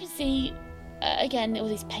 you can see, again, all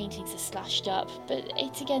these paintings are slashed up, but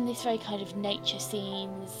it's again this very kind of nature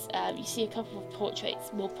scenes. You see a couple of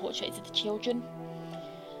more portraits of the children.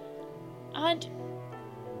 And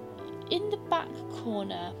in the back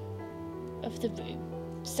corner of the room,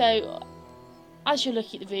 so as you're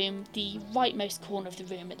looking at the room, the rightmost corner of the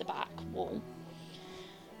room at the back wall,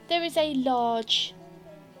 there is a large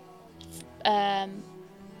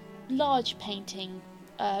painting,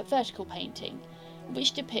 vertical painting,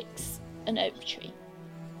 which depicts an oak tree.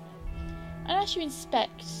 And as you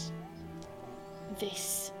inspect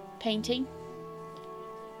this painting,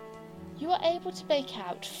 you are able to make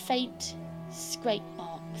out faint scrape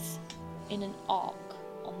marks in an arc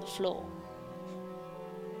on the floor.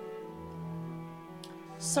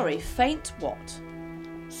 Sorry, faint what?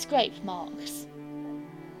 Scrape marks.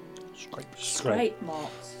 Scrape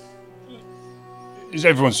marks. Is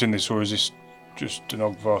everyone seen this, or is this just an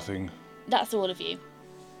Ogvar thing? That's all of you.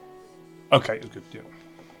 Okay, good, yeah.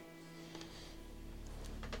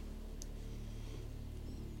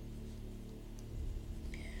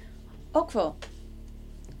 Ogvar,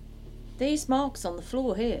 these marks on the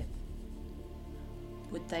floor here,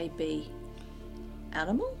 would they be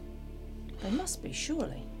animal? They must be,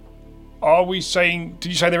 surely. Are we saying, did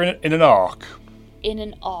you say they're in an arc? In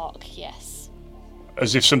an arc, yes.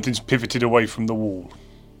 As if something's pivoted away from the wall?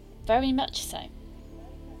 Very much so.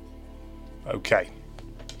 Okay.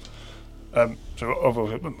 I'm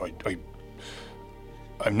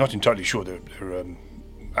not entirely sure they're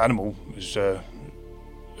animal, as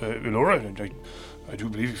Laura. I do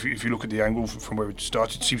believe if you look at the angle from where it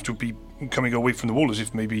started, it seems to be coming away from the wall, as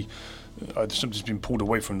if maybe either something's been pulled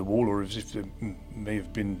away from the wall, or as if there may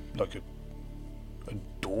have been like a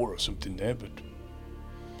door or something there, but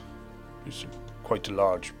it's quite a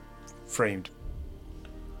large framed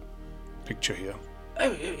picture here.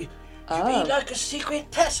 Oh, you mean like a secret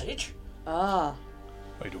passage? Ah.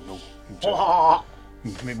 I don't know.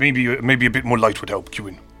 Maybe a bit more light would help,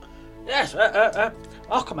 Kewin. Yes,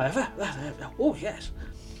 I'll come over. Oh, yes.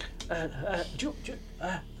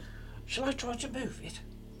 Shall I try to move it?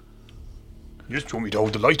 Yes, do you want me to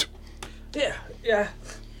hold the light? Yeah.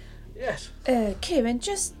 Yes. Kieran,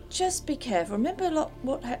 just be careful. Remember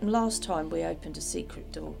what happened last time we opened a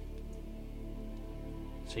secret door?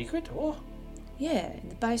 Secret door? Yeah, in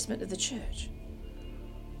the basement of the church.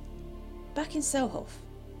 Back in Selhoff.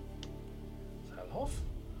 Selhoff?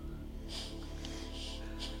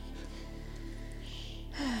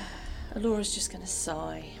 Alora's just going to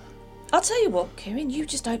sigh. I'll tell you what, Kieran, you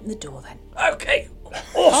just open the door then. Okay.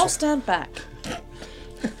 Awesome. I'll stand back.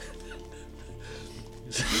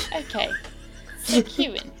 Okay. So,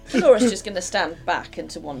 Kewin. Alora's just going to stand back and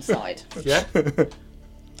to one side. Yeah.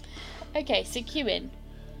 Okay, so Kewin,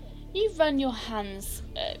 you run your hands.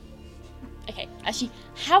 Okay, actually,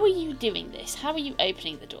 how are you doing this? How are you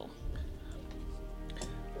opening the door?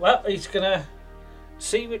 Well, he's gonna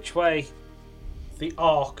see which way the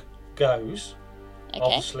arc goes. Okay.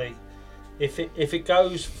 Obviously, if it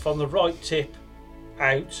goes from the right tip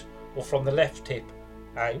out or from the left tip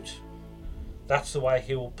out, that's the way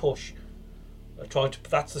he will push.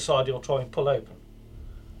 That's the side he'll try and pull open.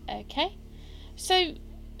 Okay. So,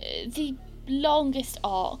 the longest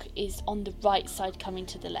arc is on the right side, coming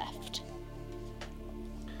to the left.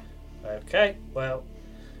 Okay. Well,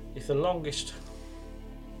 if the longest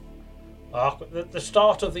arc, the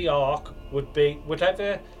start of the arc would be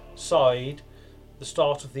whatever side the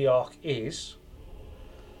start of the arc is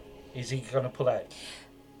he going to pull out?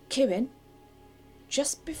 Kieran,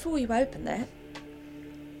 just before you open that,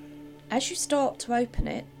 as you start to open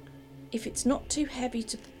it, if it's not too heavy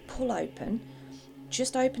to pull open,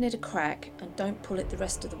 just open it a crack and don't pull it the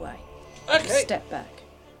rest of the way. Okay. Just step back.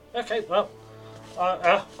 Okay. Well,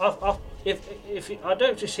 if I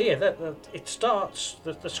notice here that it starts,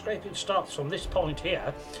 the scraping starts from this point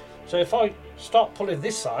here. So if I start pulling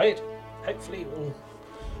this side, hopefully it will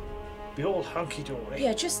be all hunky-dory.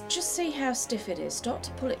 Yeah, just see how stiff it is. Start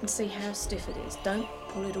to pull it and see how stiff it is. Don't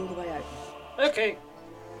pull it all the way open. Okay.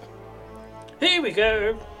 Here we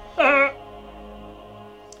go.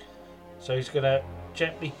 So he's going to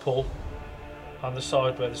gently pull on the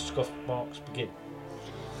side where the scuff marks begin.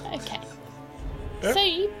 Okay. So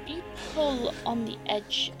you pull on the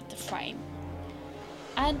edge of the frame.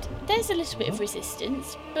 And there's a little bit of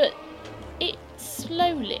resistance, but it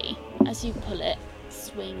slowly, as you pull it,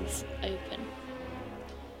 swings open.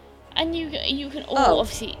 And you can all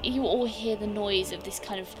obviously you all hear the noise of this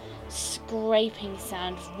kind of scraping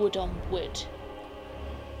sound of wood on wood.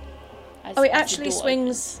 It actually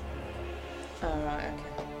swings. Oh right, okay.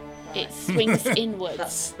 Right. It swings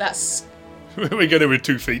inwards. That's We're going with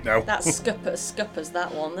 2 feet now. That's scuppers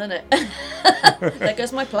that one, isn't it? There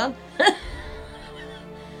goes my plan.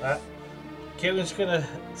 Kieran's going to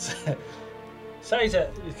say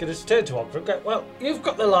that he's going to turn to Oliver and go, well, you've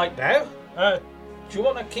got the light now. Do you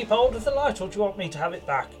want to keep hold of the light or do you want me to have it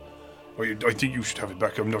back? Well, I think you should have it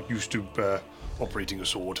back. I'm not used to operating a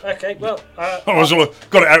sword. Okay, well... I was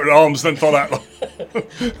got it out of arms, then thought that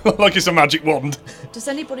like it's a magic wand. Does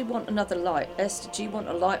anybody want another light? Esther, do you want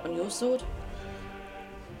a light on your sword?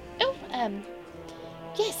 Oh,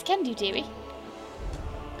 yes, can do, dearie.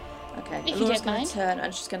 Okay, If you Alora's don't going mind. to turn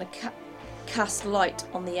and she's going to cast light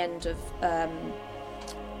on the end of gosh,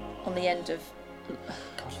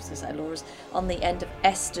 I was going to say Laura's, on the end of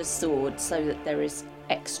Esther's sword, so that there is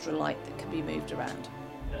extra light that can be moved around.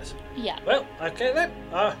 Yes. Yeah. Well, okay then.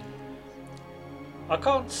 I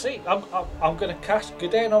can't see. I'm going to go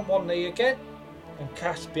down on one knee again and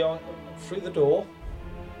cast through the door.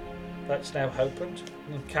 That's now opened.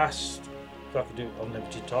 And cast, if I can do it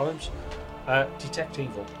unlimited times, detect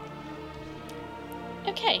evil.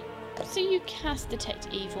 Okay, so you cast Detect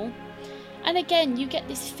Evil, and again you get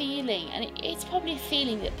this feeling, and it's probably a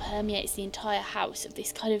feeling that permeates the entire house of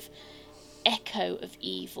this kind of echo of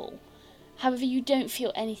evil. However, you don't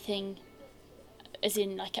feel anything as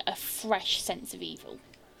in like a fresh sense of evil.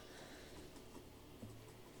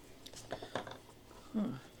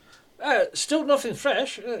 Still nothing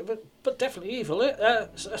fresh, but definitely evil.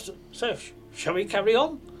 So shall we carry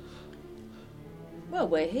on? Well,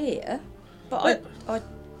 we're here, but I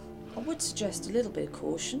would suggest a little bit of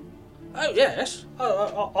caution. Oh yes,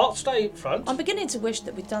 I'll stay in front. I'm beginning to wish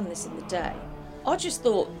that we'd done this in the day. I just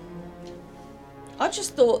thought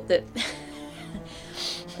that.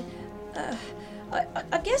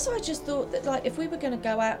 I guess I just thought that, like, if we were going to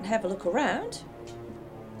go out and have a look around,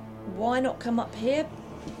 why not come up here?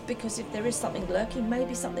 Because if there is something lurking,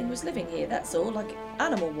 maybe something was living here. That's all, like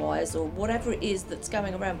animal-wise or whatever it is that's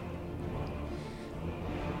going around,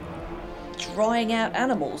 drying out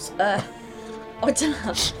animals. I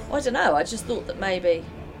don't know. I just thought that maybe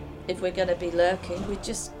if we're going to be lurking, we'd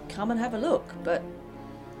just come and have a look. But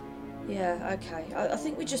yeah, okay. I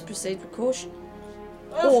think we just proceed with caution.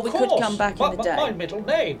 Or we could come back in the day. My middle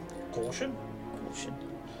name, Caution. Caution.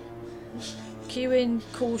 Queuing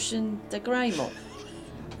Caution de Greymont.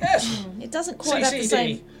 Yes. It doesn't quite have the CCD.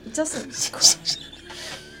 same. It doesn't.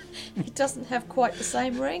 It doesn't have quite the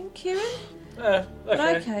same ring, Queuing. Okay. But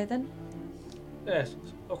okay then. Yes.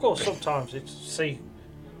 Of course, sometimes it's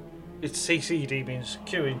CCD means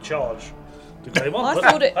Q in charge. The Greymont, I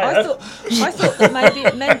thought that maybe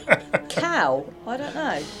it meant cow. I don't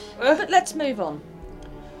know. But let's move on.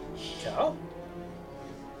 Cow?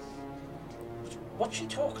 What's she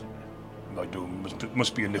talking about? I don't.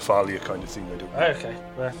 Must be a Nephalia kind of thing. I don't. Okay,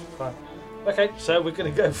 well, fine. Okay, so we're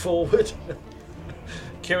going to go forward.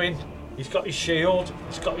 Queuing. He's got his shield.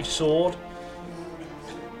 He's got his sword.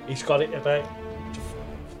 He's got it about.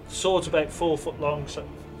 Sword's about 4 foot long, so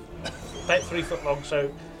about 3 foot long.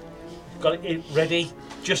 So got it ready,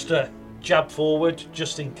 just to jab forward,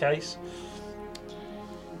 just in case.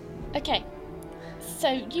 Okay, so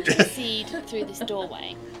you proceed through this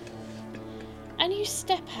doorway, and you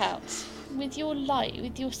step out with your light,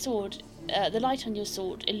 with your sword, the light on your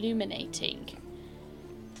sword illuminating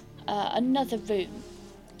another room.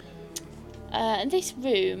 In this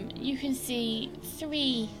room, you can see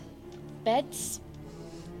 3 beds.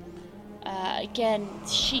 Again,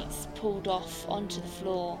 sheets pulled off onto the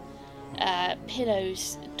floor,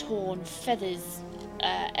 pillows torn, feathers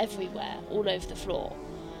everywhere, all over the floor.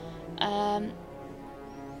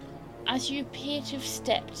 As you appear to have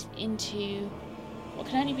stepped into what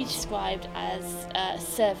can only be described as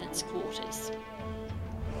servants' quarters.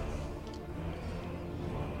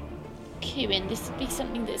 Queuing, this would be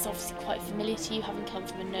something that's obviously quite familiar to you, having come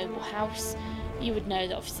from a noble house. You would know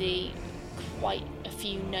that obviously quite a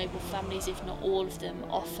few noble families, if not all of them,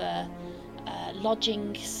 offer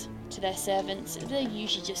lodgings to their servants. They're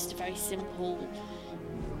usually just a very simple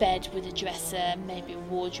bed with a dresser, maybe a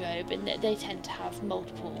wardrobe, and they tend to have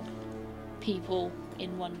multiple people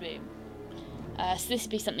in one room. So this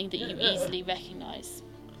would be something that you easily recognise.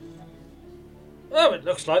 Oh, it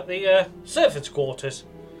looks like the servants' quarters.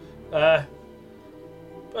 But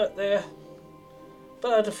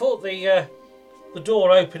I'd have thought the the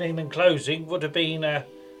door opening and closing would have been a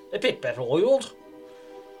bit better oiled.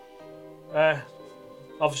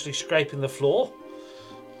 Obviously scraping the floor.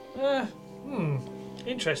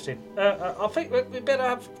 Interesting. I think we better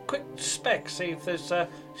have a quick spec, see if there's.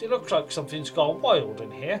 It looks like something's gone wild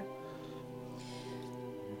in here.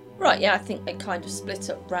 Right, yeah, I think they kind of split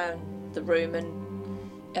up round the room and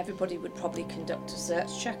everybody would probably conduct a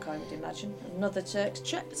search check, I would imagine. Another search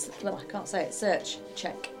check? Well, I can't say it. Search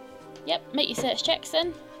check. Yep, make your search checks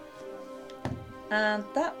then. And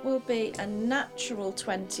that will be a natural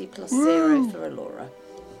 20 plus 0 for Alora.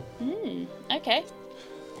 Okay.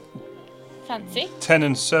 Fancy. 10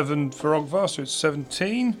 and 7 for Ogvar, so it's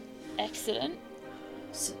 17. Excellent.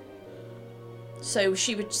 So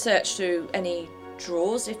she would search through any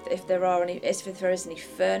drawers if there is any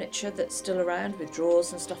furniture that's still around with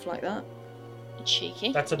drawers and stuff like that.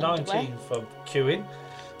 Cheeky. That's a 19 for queuing.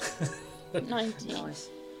 19. Nice.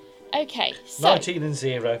 Okay, so 19 and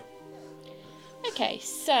 0. Okay,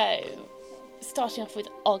 so starting off with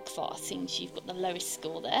Ogvar, since you've got the lowest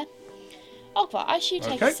score there. Ogvar, as you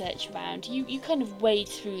take a search round, you kind of wade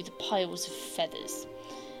through the piles of feathers.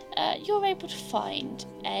 You're able to find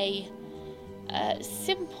a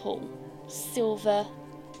simple silver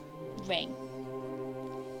ring.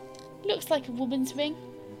 Looks like a woman's ring.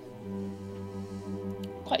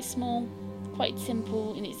 Quite small, quite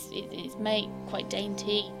simple in its make, quite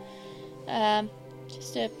dainty.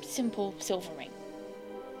 Just a simple silver ring.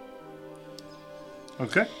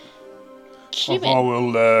 Okay. Cumin. I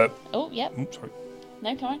will. Oh, yep. Sorry.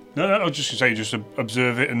 No, come on. No, I was just going to say, just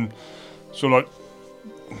observe it and sort of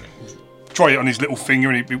like try it on his little finger,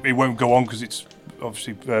 and it won't go on because it's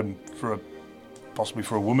obviously possibly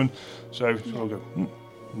for a woman. So I'll go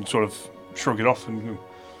and sort of shrug it off and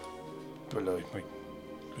go, well,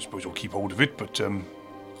 I suppose I'll keep hold of it, but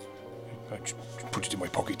I just put it in my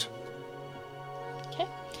pocket. Okay.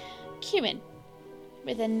 Cumin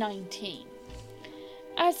with a 19.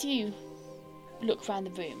 As you look round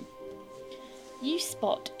the room, you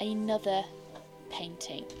spot another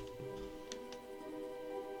painting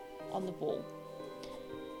on the wall.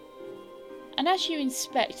 And as you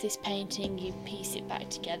inspect this painting, you piece it back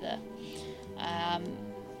together.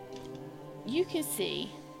 You can see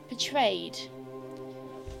portrayed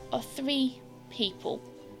are 3 people.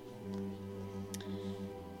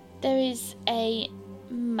 There is a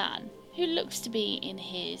man who looks to be in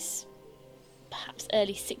his perhaps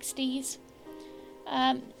early 60s.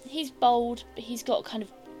 He's bald, but he's got kind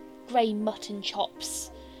of grey mutton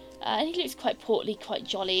chops, and he looks quite portly, quite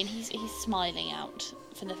jolly, and he's smiling out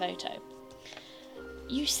from the photo.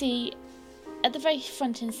 You see, at the very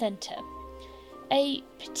front and centre, a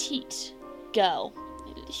petite girl.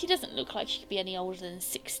 She doesn't look like she could be any older than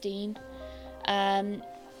 16.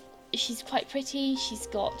 She's quite pretty. She's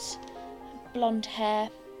got blonde hair,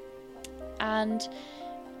 and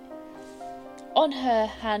on her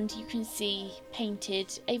hand you can see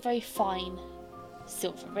painted a very fine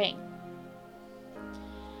silver ring.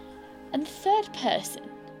 And the third person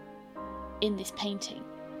in this painting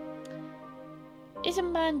is a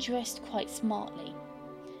man dressed quite smartly.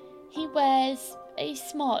 He wears a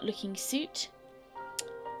smart looking suit,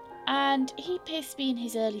 and he appears to be in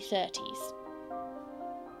his early 30s.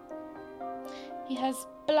 He has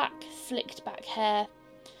black slicked back hair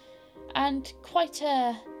and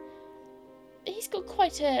he's got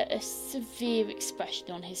quite a severe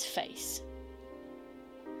expression on his face.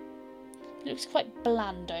 He looks quite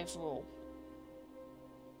bland overall.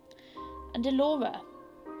 And Alora,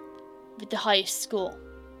 with the highest score,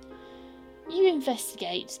 you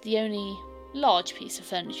investigate the only large piece of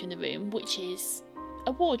furniture in the room, which is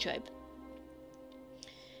a wardrobe.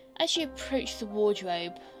 As you approach the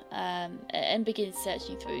wardrobe and begin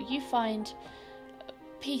searching through, you find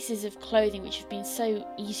pieces of clothing which have been so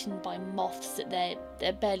eaten by moths that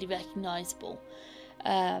they're barely recognisable.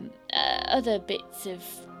 Other bits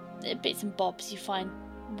and bobs, you find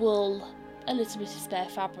wool, a little bit of spare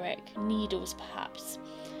fabric, needles perhaps.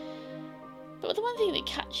 But the one thing that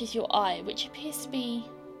catches your eye, which appears to be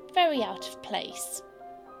very out of place,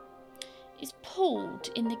 is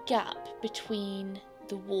pulled in the gap between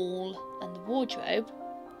the wall and the wardrobe,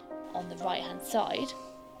 on the right hand side.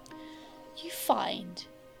 You find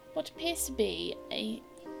what appears to be a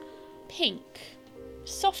pink,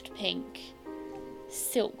 soft pink,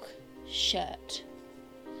 silk shirt.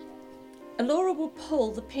 Alora will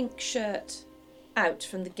pull the pink shirt out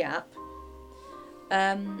from the gap.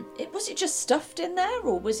 Was it just stuffed in there,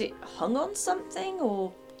 or was it hung on something,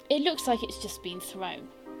 or? It looks like it's just been thrown.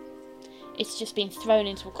 It's just been thrown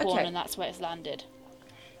into a corner, Okay. and that's where it's landed.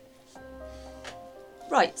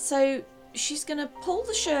 Right, so she's going to pull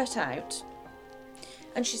the shirt out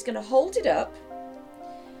and she's going to hold it up.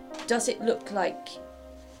 Does it look like,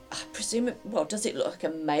 I presume, does it look like a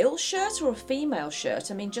male shirt or a female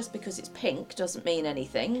shirt? I mean, just because it's pink doesn't mean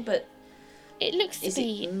anything, but It looks to is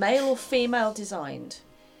be it male or female designed?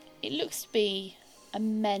 It looks to be a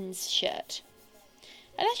men's shirt.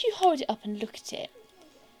 And as you hold it up and look at it,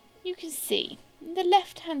 you can see on the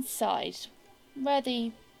left-hand side, where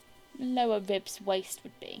the lower ribs waist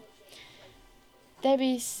would be, there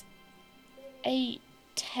is a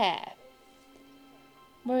tear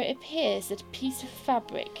where it appears that a piece of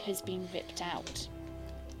fabric has been ripped out.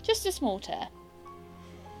 Just a small tear.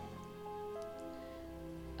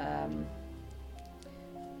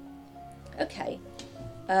 Okay.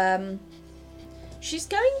 She's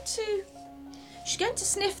going to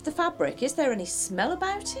sniff the fabric. Is there any smell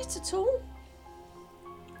about it at all?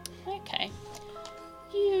 Okay.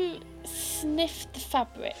 You sniff the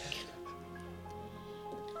fabric,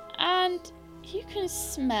 and you can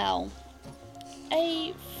smell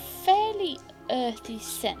a fairly earthy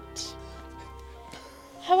scent.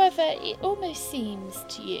 However, it almost seems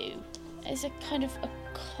to you as a kind of a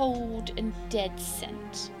cold and dead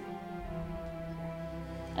scent.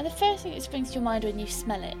 And the first thing that springs to your mind when you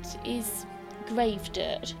smell it is grave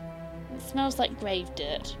dirt. It smells like grave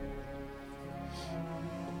dirt.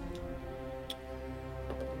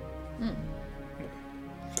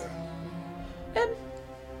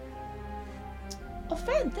 I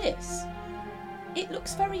found this. It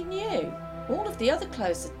looks very new. All of the other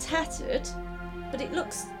clothes are tattered, but it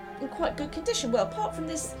looks in quite good condition. Well, apart from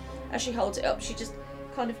this, as she holds it up, she just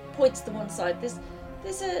kind of points to one side.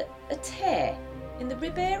 There's a tear in the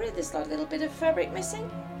rib area. There's like a little bit of fabric missing.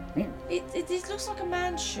 It looks like a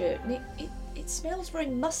man's shirt, and it smells very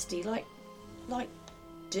musty, like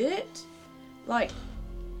dirt, like.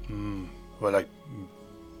 Well,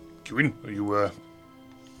 Kewin, are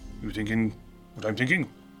you thinking what I'm thinking?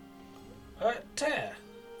 Tear.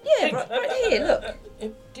 Yeah, right here.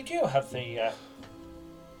 Look. Did you have the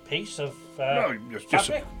piece of Yes,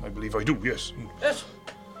 fabric? I believe I do. Yes. Yes.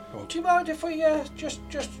 Oh. Do you mind if we just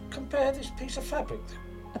compare this piece of fabric?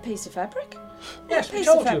 A piece of fabric? Yes, What we piece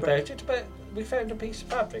told of you fabric? about it, but we found a piece of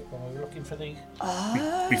fabric when we were looking for the...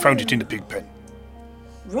 We found it in the pig pen.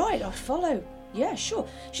 Right, I follow. Yeah, sure.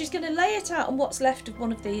 She's going to lay it out on what's left of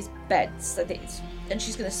one of these beds, so that and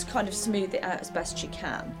she's going to kind of smooth it out as best she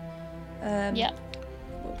can. Yep.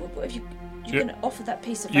 What have you're Yeah. going to offer that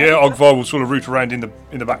piece of Yeah, fabric? Ogvar will sort of root around in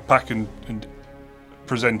the backpack and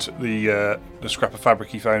present the scrap of fabric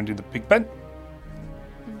he found in the pig pen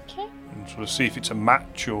Okay. and sort of see if it's a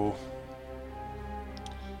match or.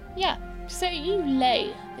 Yeah. So you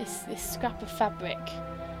lay this scrap of fabric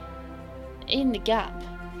in the gap.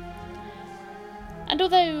 And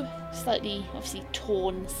although slightly, obviously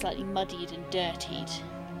torn, slightly muddied and dirtied,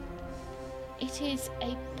 it is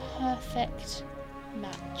a perfect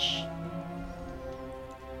match.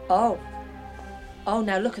 Oh,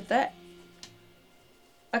 now look at that.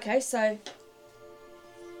 Okay, so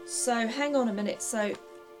hang on a minute. So,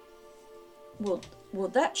 well,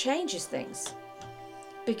 that changes things,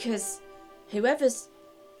 because whoever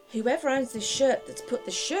owns this shirt that's put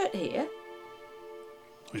the shirt here,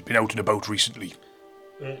 He's been out and about recently.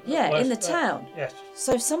 in the town. Yes.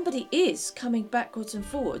 So somebody is coming backwards and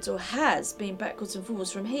forwards, or has been backwards and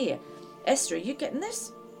forwards from here. Esther, are you getting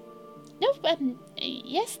this? No,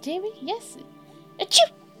 yes, dearie, yes.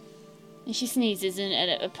 Achoo! And she sneezes,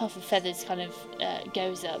 and a puff of feathers kind of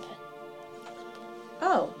goes up.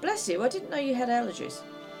 Oh, bless you. I didn't know you had allergies.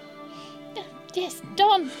 Yes,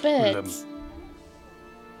 darn birds.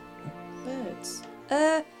 Birds.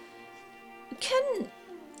 Can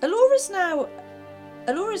Alora's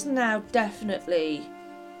now definitely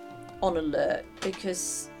on alert,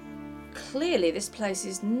 because clearly this place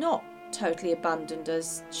is not totally abandoned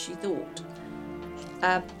as she thought.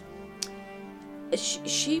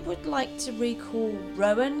 She would like to recall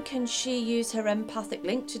Rowan. Can she use her empathic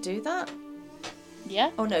link to do that?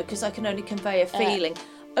 Yeah. Oh no, because I can only convey a feeling.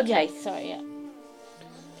 Okay. Yeah, sorry, yeah.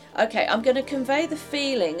 Okay, I'm going to convey the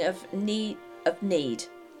feeling of need.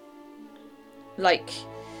 Like Did you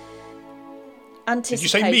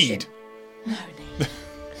anticipation. say mead? No, need.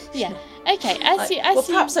 Yeah. Okay. As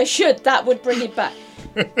perhaps I should. That would bring it back.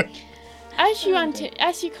 you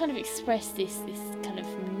kind of express this kind of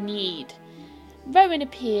need, Rowan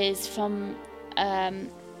appears from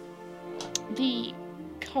the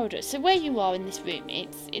corridor. So where you are in this room,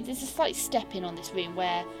 there's a slight step in on this room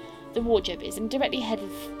where the wardrobe is, and directly ahead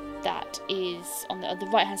of that is on the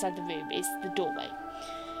right hand side of the room is the doorway,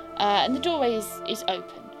 and the doorway is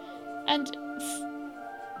open, and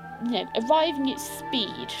arriving at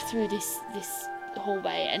speed through this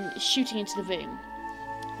hallway and shooting into the room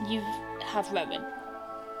you have Rowan.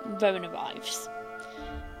 Rowan arrives.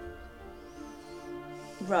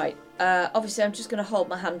 Right. Obviously, I'm just going to hold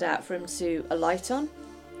my hand out for him to alight on.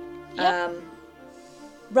 Yep.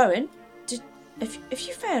 Rowan, have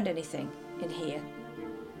you found anything in here?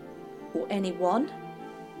 Or anyone?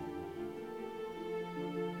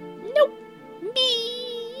 Nope.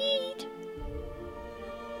 Mead.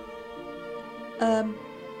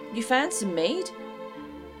 You found some mead?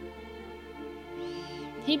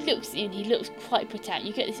 He looks in. He looks quite put out.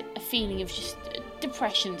 You get this a feeling of just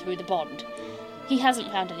depression through the bond. He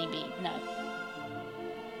hasn't found any mead. No.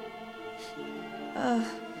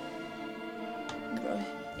 Right.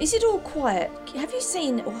 Is it all quiet? Have you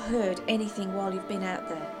seen or heard anything while you've been out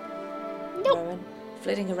there? Nope. Rowan,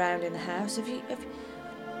 flitting around in the house. Have you...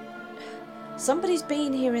 Somebody's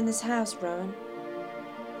been here in this house, Rowan.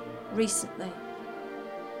 Recently.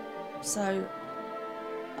 So,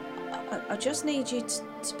 I just need you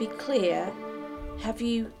to be clear. Have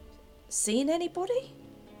you seen anybody?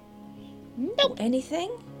 Nope. Or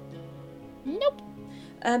anything? Nope.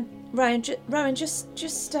 Rowan, just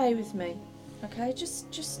stay with me. Okay?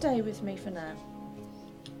 Just stay with me for now.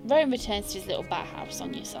 Rowan returns to his little bat house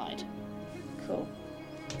on your side. Cool.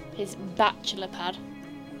 His bachelor pad.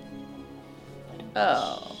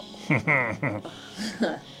 Oh.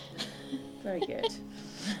 Very good.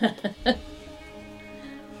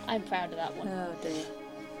 I'm proud of that one. Oh dear.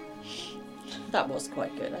 That was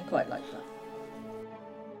quite good. I quite like that.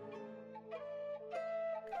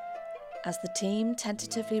 As the team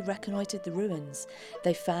tentatively reconnoitred the ruins,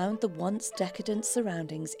 they found the once decadent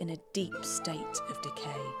surroundings in a deep state of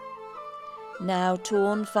decay. Now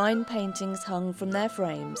torn, fine paintings hung from their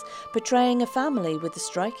frames, portraying a family with a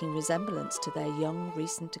striking resemblance to their young,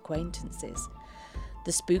 recent acquaintances.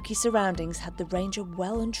 The spooky surroundings had the ranger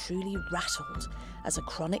well and truly rattled, as a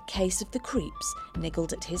chronic case of the creeps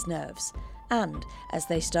niggled at his nerves. And, as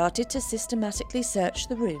they started to systematically search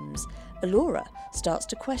the rooms, Allura starts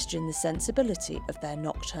to question the sensibility of their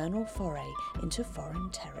nocturnal foray into foreign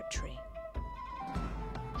territory.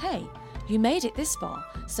 Hey, you made it this far,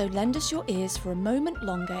 so lend us your ears for a moment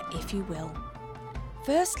longer if you will.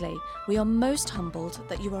 Firstly, we are most humbled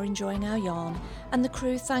that you are enjoying our yarn, and the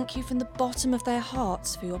crew thank you from the bottom of their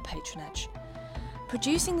hearts for your patronage.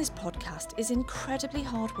 Producing this podcast is incredibly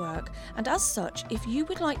hard work, and as such, if you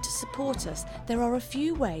would like to support us, there are a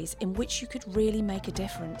few ways in which you could really make a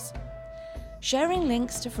difference. Sharing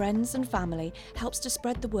links to friends and family helps to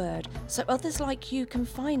spread the word so others like you can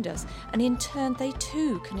find us, and in turn they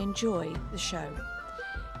too can enjoy the show.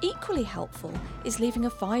 Equally helpful is leaving a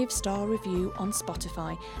 5-star review on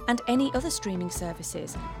Spotify and any other streaming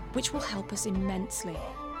services, which will help us immensely.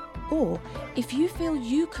 Or, if you feel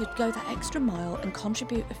you could go that extra mile and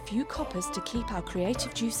contribute a few coppers to keep our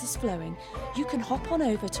creative juices flowing, you can hop on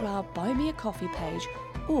over to our Buy Me a Coffee page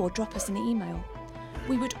or drop us an email.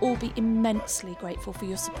 We would all be immensely grateful for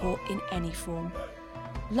your support in any form.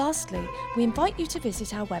 Lastly, we invite you to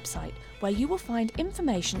visit our website, where you will find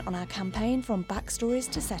information on our campaign from backstories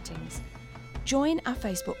to settings. Join our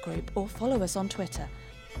Facebook group or follow us on Twitter.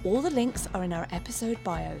 All the links are in our episode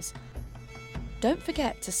bios. Don't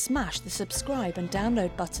forget to smash the subscribe and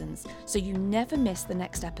download buttons so you never miss the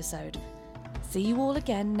next episode. See you all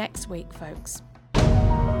again next week, folks.